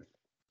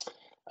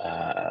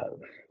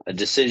a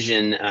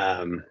decision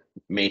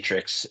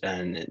matrix,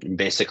 and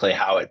basically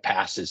how it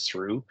passes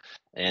through,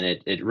 and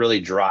it really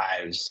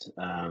drives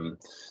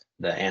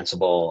the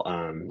Ansible,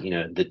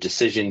 the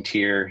decision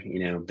tier.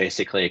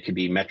 Basically it could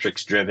be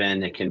metrics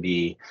driven, it can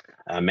be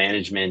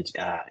management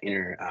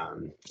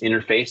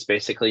interface,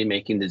 basically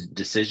making the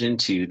decision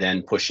to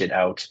then push it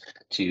out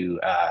to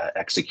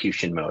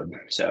execution mode.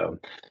 So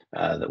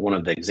one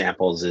of the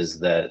examples is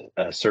the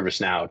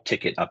ServiceNow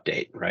ticket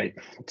update, right?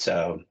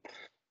 So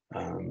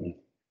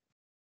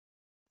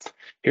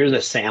here's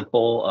a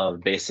sample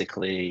of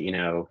basically,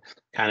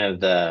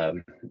 kind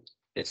of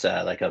it's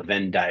like a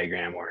Venn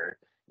diagram where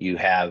you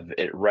have,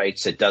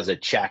 it does a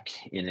check,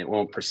 and it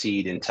won't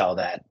proceed until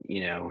that,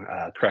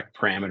 correct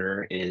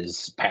parameter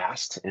is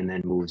passed, and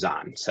then moves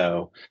on.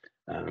 So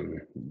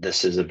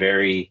this is a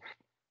very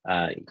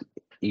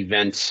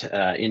event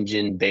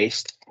engine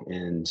based,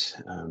 and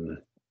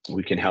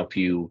we can help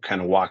you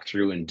kind of walk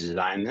through and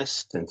design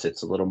this, since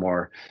it's a little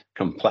more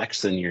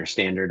complex than your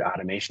standard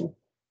automation.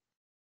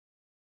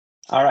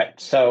 All right,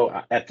 so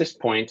at this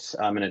point,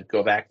 I'm going to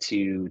go back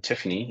to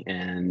Tiffany.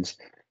 And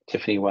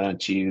Tiffany, why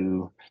don't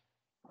you,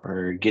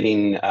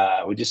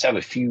 we just have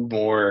a few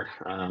more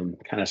kind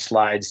of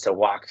slides to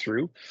walk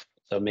through.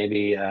 So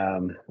maybe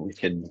we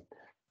could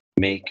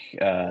make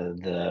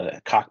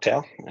the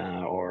cocktail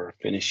or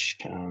finish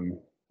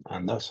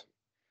on those.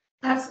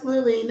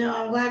 Absolutely. No,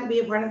 I'm glad to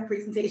be a part of the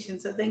presentation.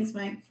 So thanks,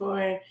 Mike,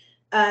 for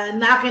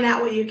knocking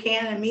out what you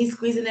can and me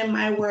squeezing in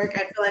my work.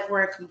 I feel like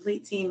we're a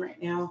complete team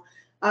right now.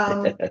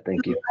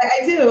 Thank you.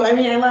 I do. I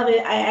mean, I love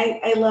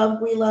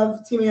it. We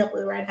love teaming up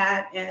with Red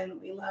Hat, and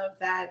we love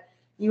that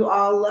you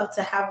all love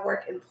to have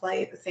work and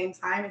play at the same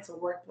time. It's a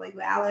work-play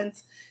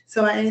balance.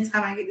 So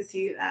anytime I get to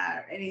see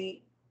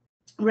any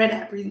Red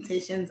Hat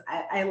presentations,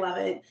 I love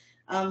it.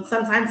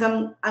 Sometimes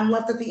I'm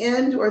left at the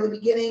end or the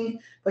beginning,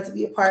 but to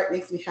be a part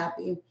makes me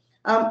happy.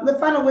 The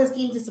final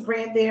whiskey, just to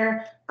bring it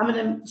there, I'm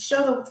going to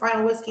show the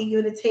final whiskey,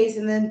 give it a taste,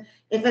 and then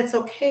if that's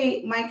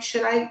okay, Mike,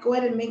 should I go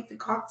ahead and make the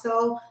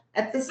cocktail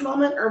at this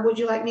moment, or would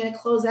you like me to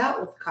close out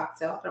with the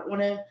cocktail? I don't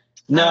want to.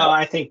 No,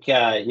 I think,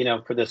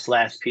 for this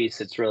last piece,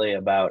 it's really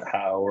about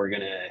how we're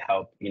going to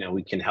help,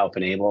 we can help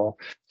enable.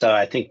 So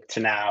I think to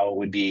now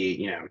would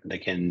be, they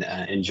can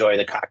enjoy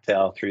the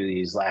cocktail through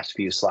these last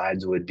few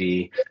slides would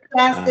be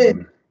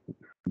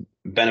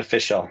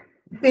beneficial.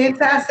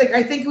 Fantastic.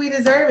 I think we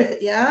deserve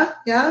it. Yeah.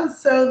 Yeah.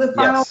 So the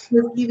final Yes.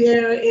 whiskey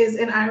there is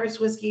an Irish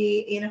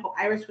whiskey.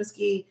 Irish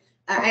whiskey.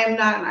 I am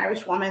not an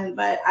Irish woman,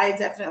 but I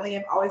definitely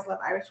have always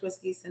loved Irish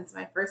whiskey since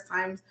my first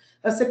times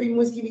of sipping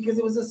whiskey, because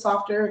it was a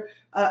softer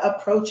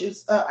approach.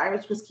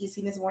 Irish whiskey is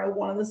seen as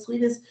one of the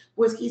sweetest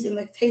whiskeys, and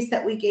the taste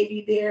that we gave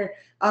you there,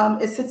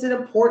 it sits in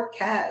a port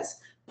cask.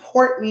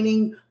 Port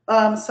meaning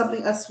a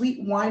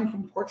sweet wine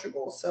from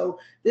Portugal. So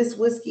this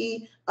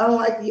whiskey,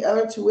 unlike the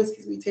other two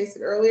whiskeys we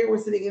tasted earlier,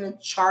 we're sitting in a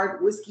charred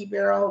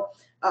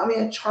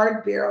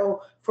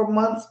barrel for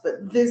months,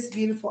 but this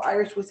beautiful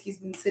Irish whiskey has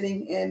been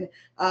sitting in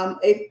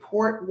a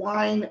port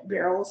wine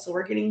barrel. So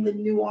we're getting the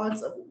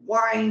nuance of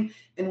wine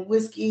and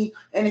whiskey.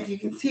 And if you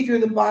can see through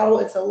the bottle,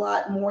 it's a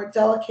lot more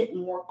delicate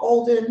and more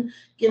golden,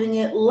 giving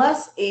it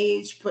less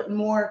age, but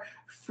more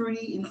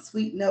fruity and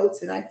sweet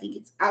notes. And I think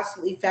it's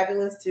absolutely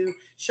fabulous to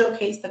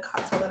showcase the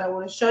cocktail that I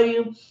want to show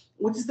you,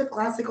 which is the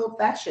classic old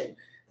fashioned.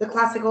 The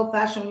classic old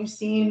fashioned we've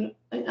seen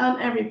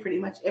on pretty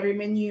much every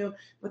menu,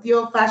 but the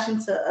old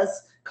fashioned to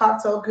us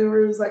cocktail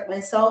gurus like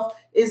myself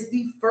is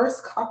the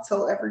first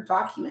cocktail ever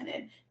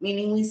documented,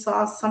 meaning we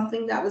saw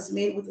something that was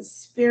made with a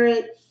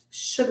spirit,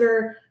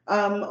 sugar,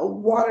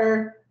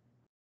 water,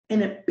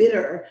 and a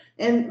bitter.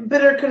 And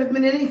bitter could have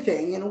been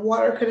anything, and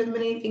water could have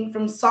been anything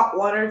from salt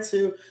water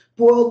to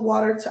boiled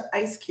water to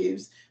ice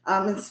cubes.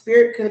 And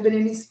spirit could have been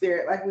any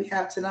spirit like we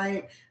have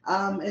tonight.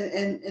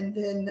 And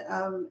then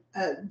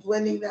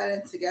blending that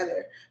in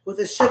together with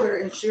the sugar,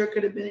 and sugar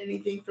could have been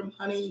anything from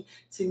honey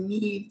to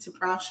mead to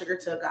brown sugar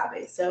to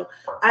agave. So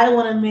I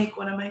want to make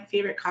one of my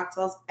favorite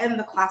cocktails and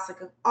the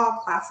classic of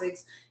all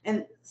classics,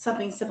 and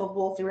something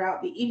sippable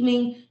throughout the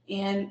evening,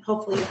 and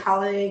hopefully a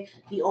holiday,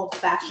 the old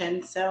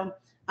fashioned. So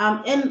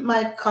in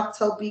my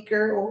cocktail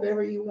beaker, or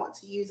whatever you want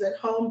to use at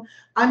home,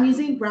 I'm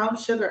using brown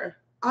sugar.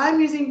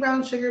 I'm using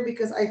brown sugar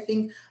because I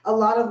think a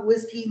lot of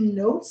whiskey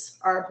notes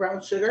are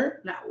brown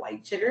sugar, not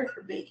white sugar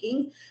for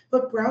baking,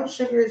 but brown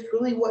sugar is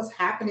really what's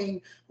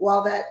happening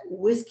while that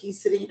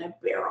whiskey's sitting in a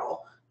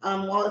barrel.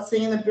 While it's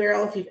sitting in the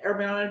barrel, if you've ever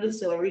been on a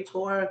distillery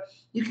tour,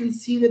 you can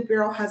see the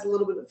barrel has a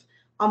little bit of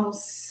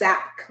almost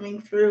sap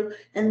coming through,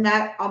 and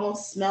that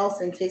almost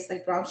smells and tastes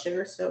like brown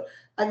sugar. So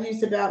I've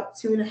used about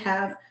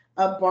 2.5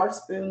 bar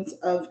spoons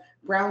of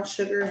brown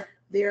sugar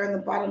there on the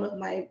bottom of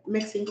my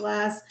mixing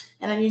glass,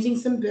 and I'm using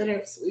some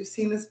bitters. We've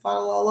seen this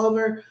bottle all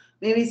over.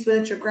 Maybe it's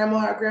been at your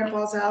grandma or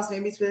grandpa's house.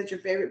 Maybe it's been at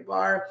your favorite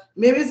bar.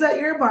 Maybe it's at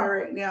your bar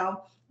right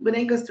now. But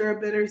Angostura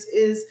bitters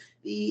is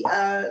the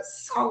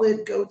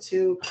solid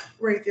go-to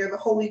right there, the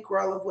holy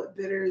grail of what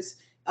bitters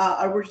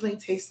originally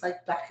tastes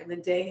like back in the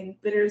day. And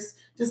bitters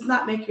does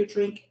not make your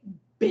drink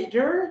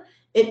bitter.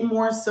 It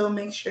more so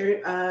makes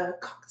your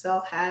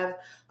cocktail have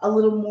a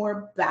little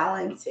more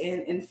balance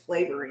and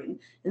flavoring.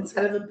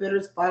 Inside of a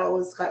bitters bottle,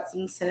 it's got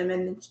some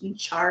cinnamon and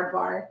char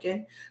bark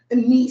and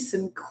anise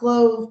and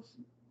clove,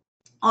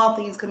 all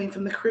things coming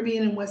from the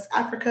Caribbean and West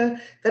Africa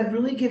that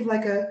really give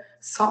like a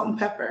salt and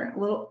pepper, a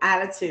little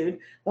attitude.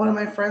 One of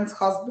my friends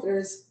calls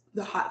bitters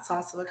the hot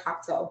sauce of a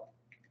cocktail.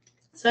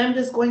 So I'm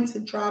just going to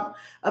drop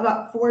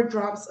about 4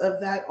 drops of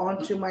that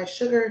onto my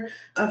sugar.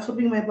 I'm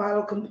flipping my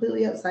bottle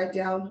completely upside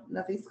down.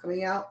 Nothing's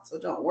coming out, so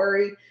don't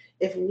worry.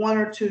 If 1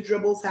 or 2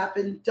 dribbles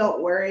happen,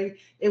 don't worry.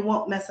 It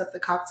won't mess up the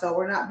cocktail.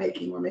 We're not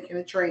baking, we're making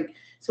a drink.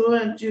 So we're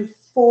going to do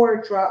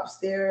 4 drops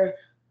there,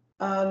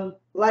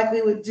 like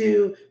we would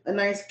do a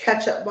nice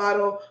ketchup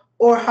bottle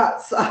or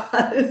hot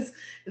sauce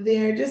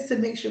there, just to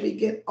make sure we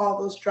get all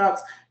those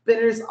drops.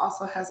 Bitters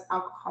also has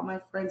alcohol, my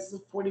friends. It's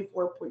a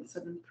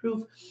 44.7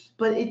 proof,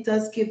 but it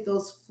does give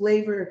those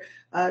flavor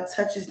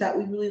touches that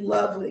we really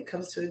love when it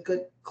comes to a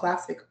good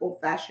classic old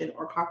fashioned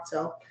or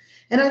cocktail.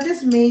 And I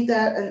just made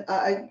that, and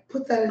I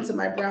put that into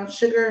my brown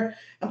sugar.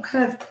 I'm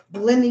kind of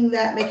blending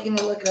that, making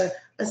it like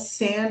a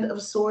sand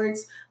of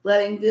sorts,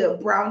 letting the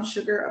brown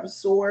sugar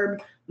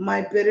absorb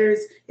my bitters.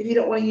 If you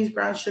don't want to use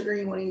brown sugar,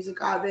 you want to use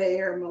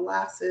agave or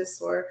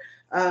molasses or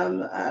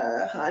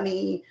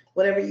honey,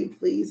 whatever you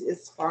please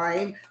is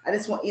fine. I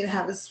just want you to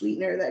have a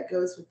sweetener that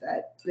goes with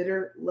that.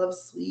 Bitter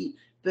loves sweet,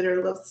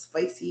 bitter loves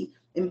spicy,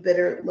 and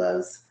bitter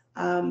loves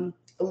a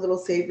little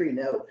savory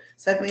note.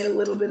 So I've made a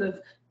little bit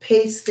of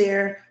paste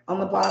there on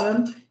the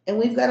bottom, and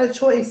we've got a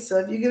choice. So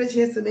if you get a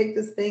chance to make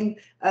this thing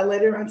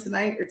later on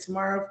tonight or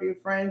tomorrow for your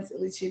friends, at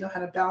least you know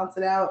how to balance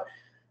it out.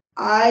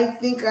 I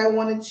think I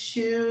want to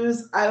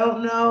choose, I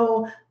don't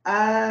know.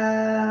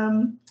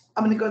 I'm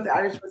going to go with the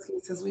Irish whiskey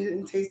since we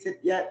didn't taste it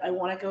yet. I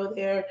want to go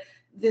there.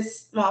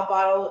 This small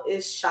bottle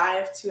is shy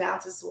of 2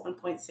 ounces,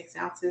 1.6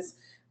 ounces.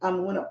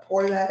 I'm going to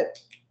pour that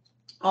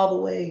all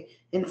the way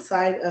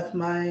inside of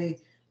my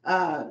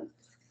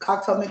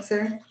cocktail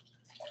mixer.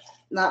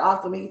 Not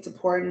often we get to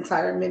pour an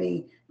entire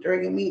mini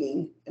during a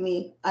meeting. I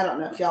mean, I don't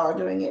know if y'all are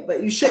doing it,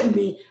 but you shouldn't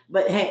be.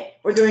 But hey,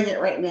 we're doing it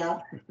right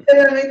now.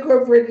 And I'm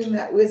incorporating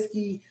that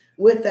whiskey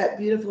with that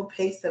beautiful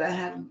paste that I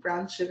have in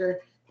brown sugar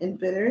and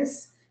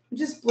bitters. I'm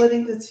just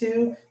blending the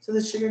two so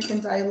the sugar can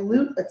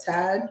dilute a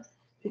tad,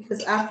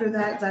 because after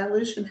that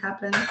dilution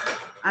happens,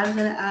 I'm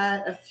going to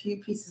add a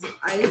few pieces of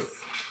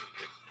ice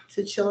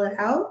to chill it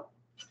out.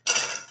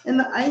 And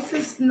the ice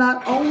is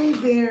not only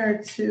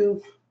there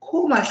to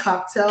cool my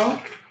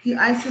cocktail, the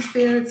ice is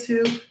there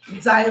to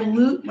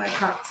dilute my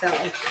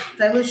cocktail.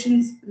 Dilution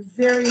is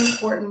very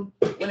important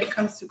when it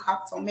comes to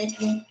cocktail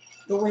making.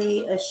 The way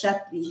a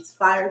chef needs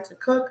fire to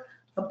cook,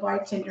 a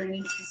bartender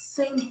needs the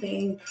same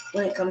thing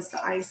when it comes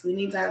to ice. We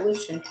need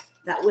dilution.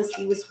 That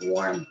whiskey was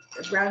warm.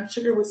 The brown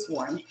sugar was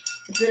warm.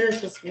 The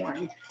bitters was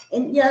warm.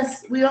 And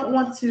yes, we don't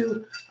want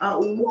to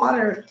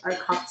water our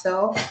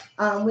cocktail.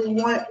 We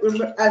want,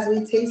 as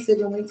we tasted,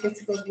 when we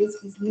tasted those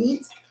whiskeys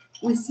neat,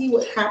 we see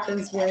what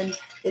happens when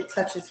it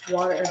touches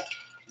water.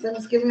 So I'm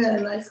just giving it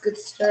a nice good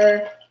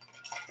stir,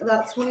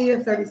 about 20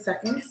 to 30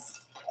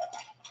 seconds.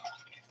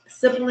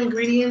 Simple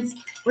ingredients.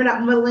 We're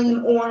not muddling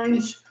an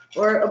orange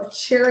or a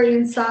cherry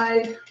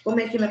inside. We're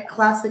making a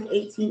classic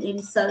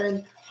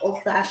 1887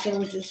 old fashioned,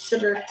 which is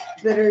sugar,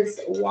 bitters,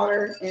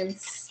 water, and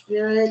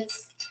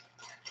spirits.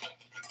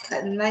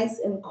 Got nice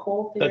and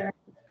cold there.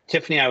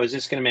 Tiffany, I was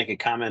just going to make a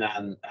comment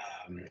on,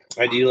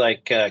 I do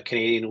like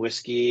Canadian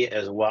whiskey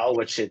as well,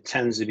 which it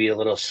tends to be a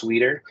little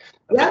sweeter.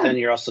 Yeah. But then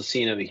you're also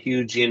seeing a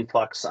huge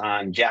influx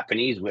on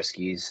Japanese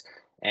whiskeys.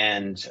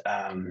 And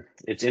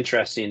it's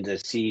interesting to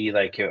see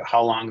like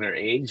how long they're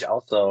aged.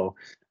 Also,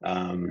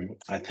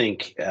 I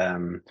think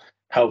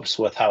helps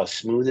with how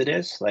smooth it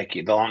is. Like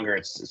the longer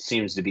it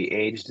seems to be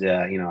aged,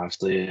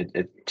 obviously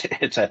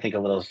it's I think a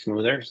little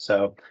smoother.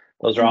 So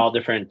those are all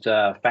different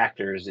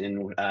factors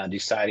in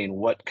deciding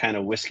what kind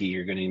of whiskey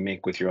you're going to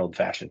make with your old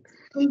fashioned.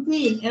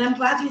 Indeed, and I'm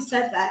glad you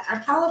said that.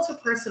 Our palates are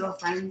personal,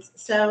 friends.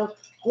 So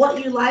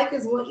what you like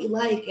is what you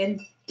like.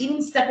 And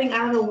even stepping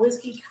out of the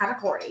whiskey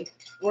category,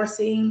 we're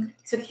seeing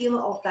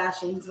tequila old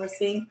fashions, we're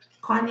seeing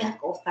cognac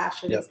old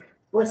fashions, yep.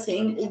 We're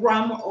seeing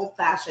rum old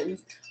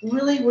fashions.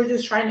 Really, we're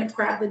just trying to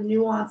grab the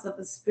nuance of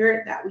the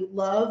spirit that we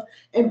love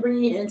and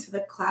bring it into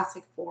the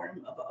classic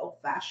form of an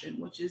old fashioned,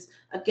 which is,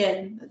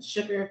 again, the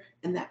sugar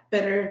and that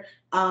bitter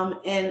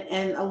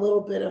and a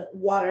little bit of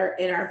water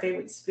in our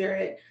favorite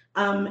spirit.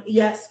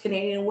 Yes,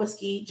 Canadian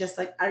whiskey, just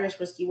like Irish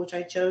whiskey, which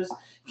I chose,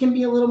 can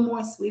be a little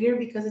more sweeter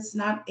because it's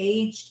not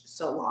aged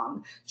so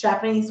long.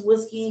 Japanese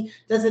whiskey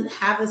doesn't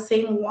have the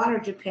same water.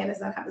 Japan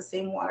does not have the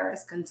same water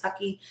as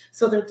Kentucky,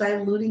 so they're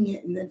diluting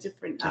it in a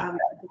different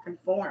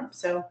form.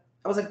 So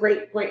that was a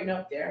great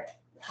note there.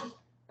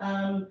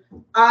 I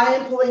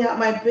am pulling out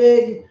my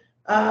big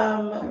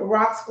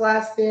rocks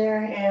glass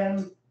there,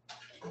 and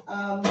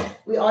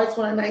we always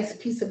want a nice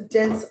piece of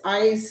dense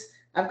ice.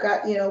 I've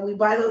got, we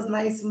buy those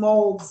nice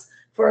molds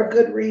for a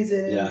good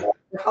reason. Yeah.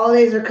 The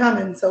holidays are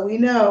coming, so we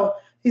know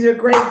these are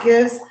great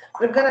gifts.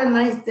 We've got a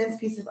nice dense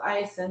piece of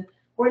ice, and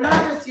we're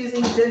not just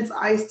using dense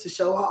ice to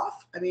show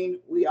off. I mean,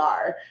 we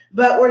are,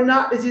 but we're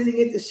not just using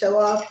it to show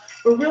off.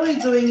 We're really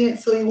doing it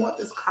so we want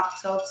this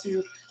cocktail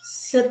to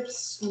sip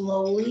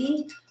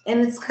slowly.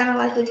 And it's kind of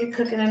like when you're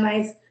cooking a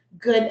nice,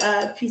 good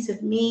piece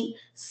of meat.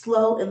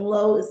 Slow and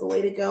low is the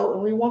way to go.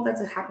 And we want that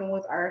to happen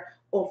with our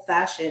old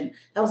fashioned.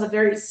 That was a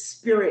very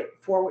spirit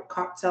forward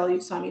cocktail. You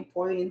saw me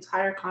pour the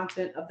entire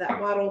content of that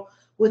bottle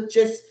with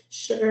just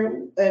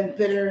sugar and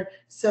bitter.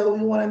 So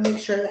we want to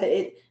make sure that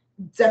it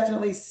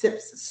definitely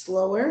sips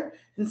slower.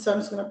 And so I'm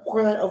just going to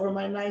pour that over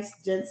my nice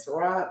dense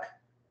rock.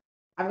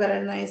 I've got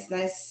a nice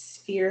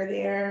sphere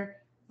there.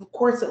 Of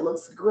course, it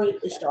looks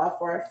great to show off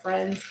for our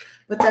friends,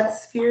 but that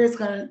sphere is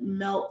going to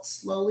melt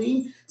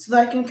slowly so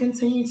that I can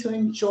continue to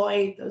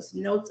enjoy those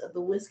notes of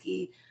the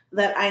whiskey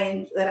that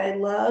I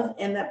love,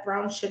 and that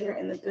brown sugar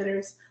and the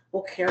bitters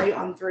will carry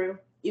on through.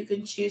 You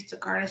can choose to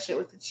garnish it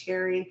with a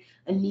cherry,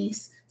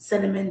 anise,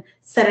 cinnamon,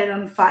 set it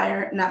on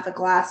fire, not the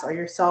glass or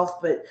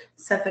yourself, but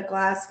set the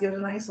glass, give it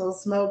a nice little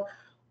smoke,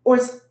 or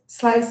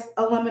slice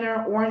a lemon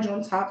or orange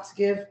on top to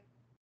give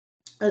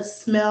a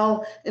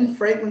smell and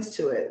fragrance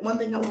to it. One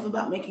thing I love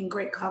about making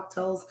great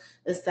cocktails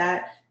is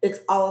that it's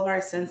all of our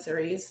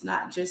sensories,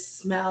 not just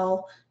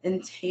smell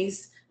and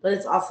taste, but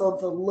it's also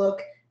the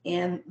look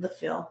and the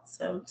feel.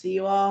 So to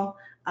you all,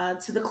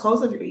 to the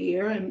close of your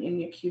year and in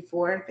your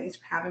Q4, thanks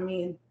for having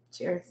me, and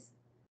cheers.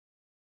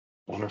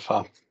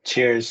 Wonderful.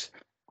 Cheers.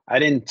 I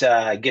didn't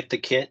get the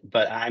kit,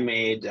 but I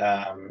made,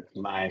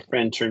 my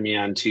friend turned me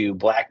on to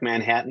Black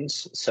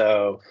Manhattans.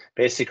 So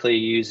basically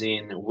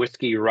using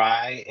whiskey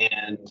rye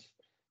and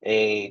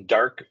a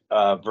dark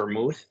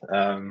vermouth.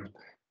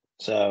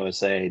 So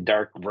it's a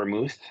dark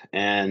vermouth.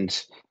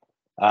 And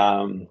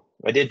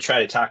I did try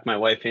to talk my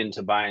wife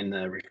into buying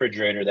the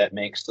refrigerator that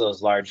makes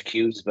those large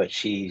cubes, but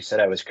she said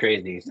I was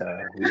crazy, so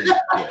we didn't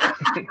do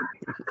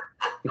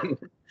it.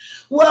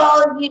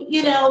 Well,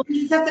 you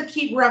just have to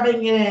keep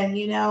rubbing it in,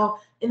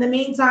 In the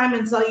meantime,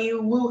 until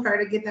you woo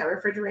her to get that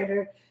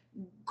refrigerator,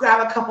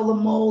 grab a couple of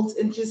molds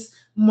and just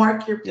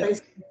mark your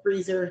place in the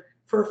freezer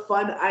for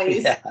fun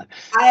ice. Yeah,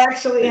 I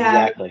actually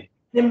have exactly.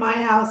 in my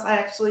house,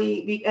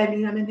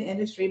 I'm in the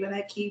industry, but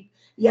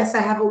yes,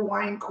 I have a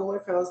wine cooler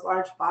for those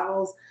large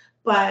bottles,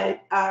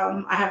 but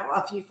I have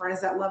a few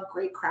friends that love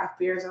great craft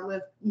beers. I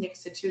live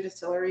next to two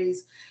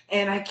distilleries,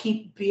 and I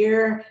keep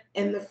beer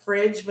in the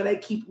fridge, but I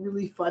keep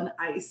really fun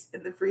ice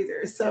in the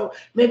freezer. So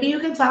maybe you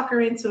can talk her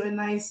into a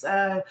nice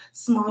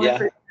small Yeah.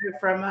 refrigerator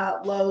from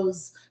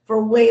Lowe's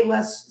for way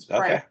less price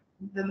Okay.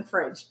 than the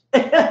fridge.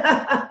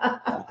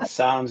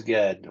 Sounds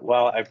good.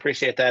 Well, I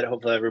appreciate that.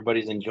 Hopefully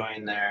everybody's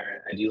enjoying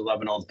there. I do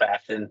love an old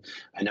fashioned.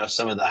 I know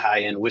some of the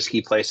high end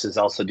whiskey places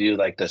also do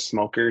like the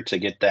smoker to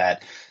get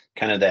that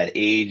kind of that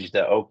age,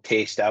 the oak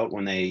taste out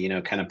when they,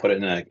 kind of put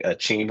it in a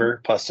chamber.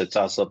 Plus, it's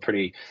also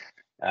pretty.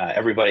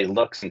 Everybody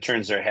looks and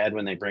turns their head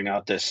when they bring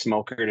out this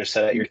smoker to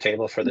set at your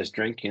table for this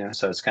drink.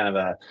 So it's kind of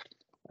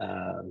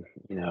a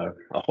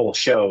whole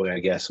show, I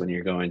guess, when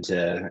you're going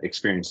to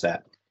experience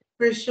that.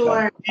 For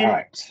sure. So, And all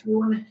right. if you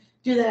want to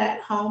do that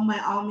at home, by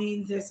all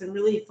means, there's some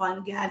really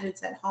fun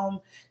gadgets at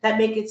home that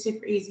make it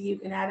super easy. You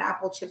can add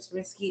apple chips or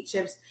mesquite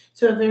chips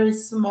to a very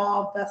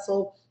small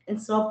vessel and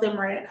smoke them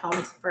right at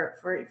home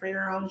for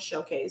your own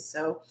showcase.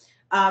 So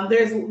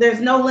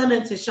there's no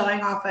limit to showing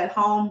off at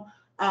home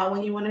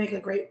when you want to make a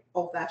great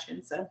old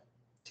fashioned. So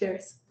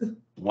cheers.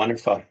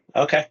 Wonderful.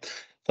 Okay.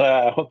 So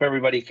I hope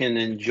everybody can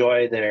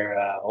enjoy their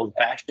old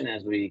fashioned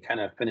as we kind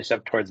of finish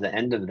up towards the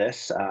end of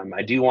this.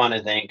 I do want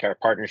to thank our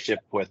partnership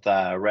with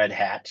Red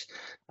Hat.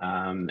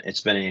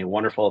 It's been a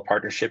wonderful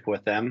partnership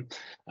with them,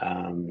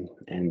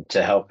 and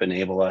to help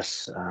enable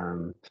us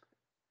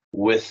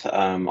with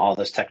all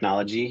this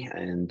technology.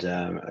 And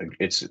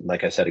it's,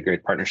 like I said, a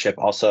great partnership.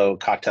 Also,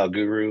 Cocktail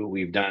Guru,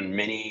 we've done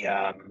many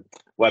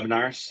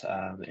webinars,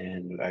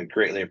 and I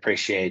greatly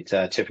appreciate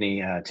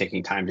Tiffany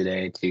taking time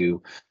today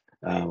to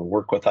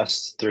work with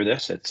us through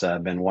this. It's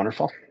been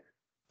wonderful.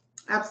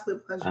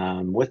 Absolute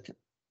pleasure.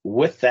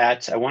 With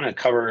that, I want to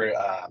cover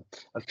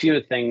a few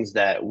of the things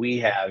that we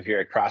have here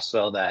at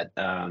Crossvale that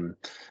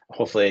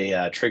hopefully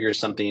triggers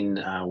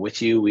something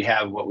with you. We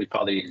have what we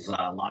call these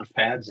launch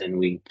pads, and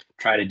we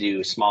try to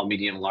do small,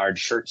 medium, large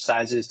shirt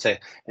sizes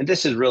and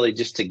this is really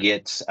just to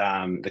get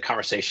the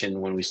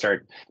conversation when we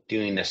start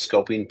doing the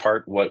scoping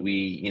part, what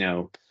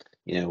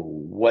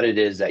what it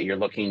is that you're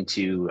looking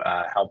to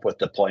help with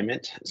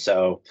deployment.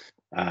 So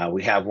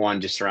we have one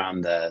just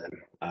around the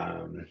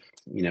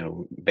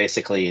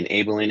basically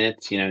enabling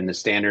it, in the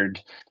standard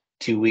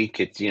 2 week,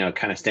 it,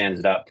 kind of stands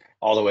it up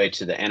all the way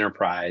to the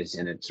enterprise.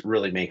 And it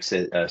really makes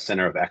it a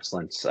center of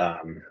excellence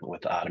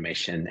with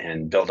automation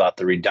and build out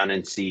the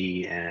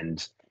redundancy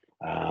and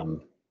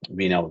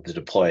being able to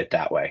deploy it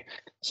that way.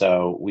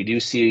 So we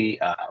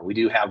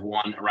do have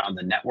one around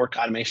the network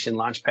automation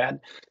launchpad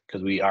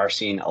because we are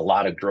seeing a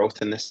lot of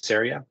growth in this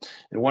area.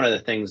 And one of the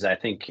things I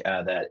think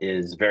that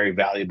is very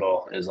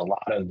valuable is a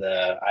lot of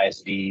the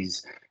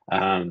ISVs,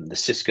 the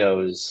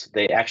Cisco's,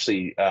 they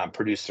actually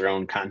produce their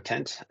own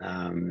content,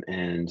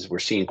 and we're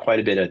seeing quite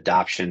a bit of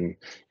adoption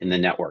in the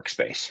network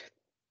space.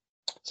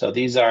 So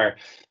these are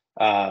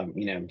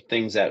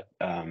things that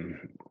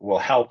will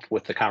help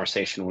with the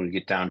conversation when we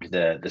get down to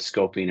the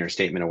scoping or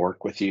statement of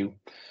work with you.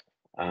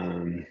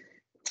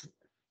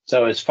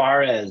 So as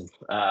far as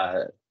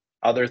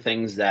other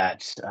things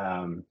that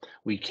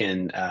we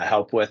can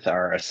help with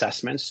are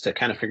assessments to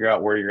kind of figure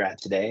out where you're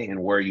at today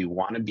and where you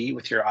want to be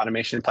with your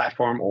automation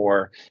platform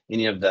or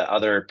any of the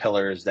other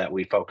pillars that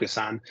we focus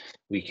on.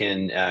 We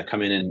can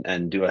come in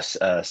and do a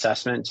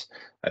assessment.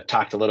 I've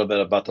talked a little bit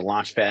about the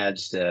launch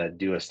pads to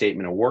do a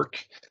statement of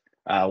work.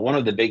 One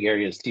of the big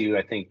areas too,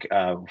 I think,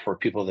 for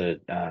people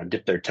to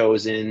dip their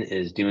toes in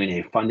is doing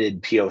a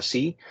funded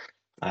POC.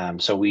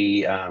 So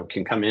we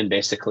can come in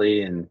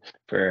basically and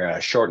for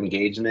a short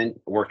engagement,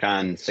 work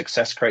on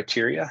success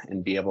criteria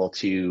and be able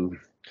to,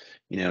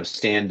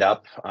 stand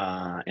up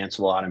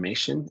Ansible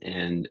automation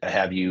and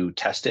have you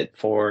test it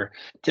for,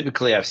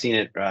 typically I've seen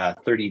it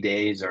 30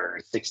 days or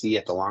 60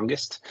 at the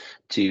longest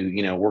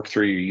to, work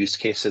through your use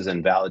cases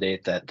and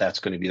validate that that's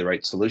going to be the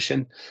right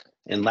solution.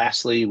 And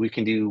lastly, we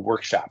can do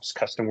workshops,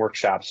 custom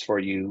workshops for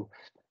you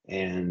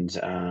and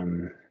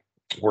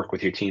work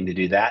with your team to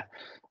do that.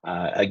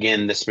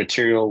 Again, this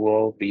material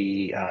will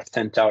be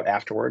sent out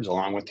afterwards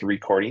along with the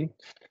recording.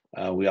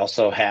 We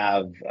also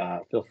have,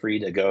 feel free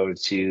to go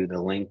to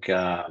the link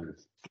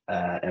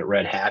at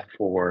Red Hat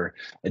for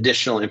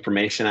additional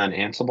information on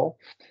Ansible.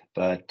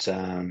 But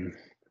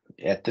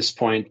at this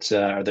point,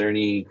 are there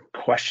any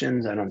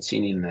questions? I don't see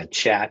any in the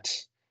chat.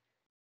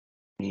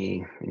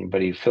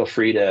 Anybody feel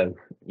free to,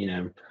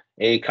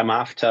 come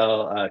off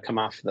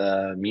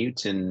the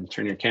mute and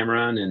turn your camera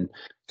on and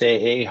say,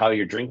 hey, how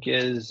your drink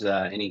is.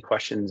 Any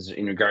questions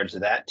in regards to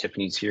that?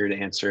 Tiffany's here to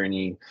answer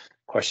any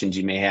questions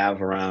you may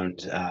have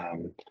around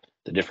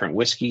the different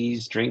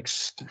whiskeys,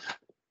 drinks,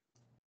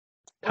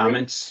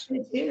 comments.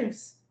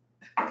 Cheers.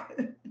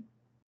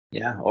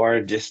 Yeah,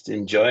 or just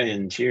enjoy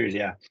and cheers.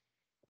 Yeah.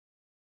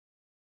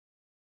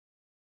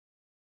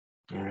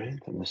 All right.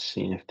 I'm just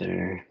seeing if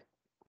there are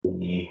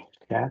any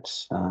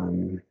chats.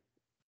 All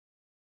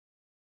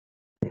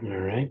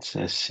right.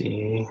 So let's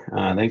see.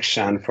 Thanks,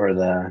 Sean, for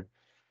the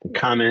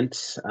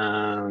comments.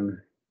 All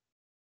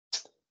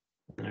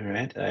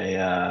right.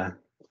 I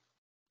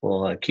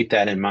will keep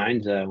that in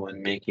mind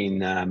when making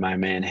my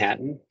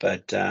Manhattan.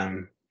 But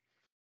I'm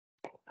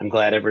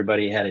glad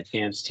everybody had a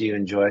chance to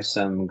enjoy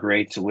some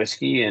great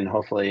whiskey and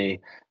hopefully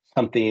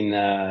something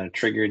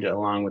triggered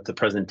along with the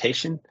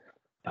presentation.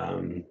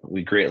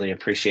 We greatly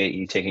appreciate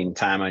you taking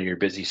time on your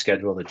busy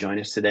schedule to join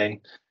us today.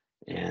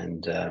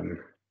 And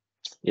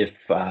if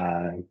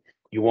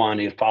you want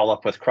to follow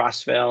up with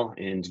Crossvale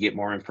and get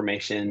more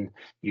information,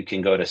 you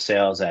can go to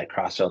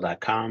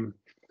sales@crossvale.com.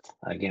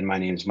 Again, my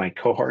name is Mike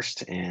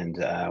Cohorst, and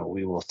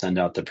we will send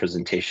out the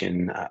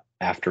presentation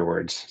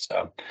afterwards.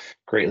 So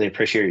greatly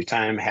appreciate your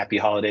time. Happy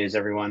holidays,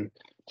 everyone.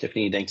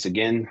 Tiffany, thanks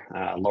again.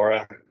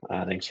 Laura,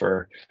 thanks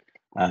for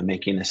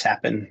making this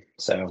happen.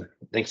 So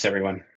thanks, everyone.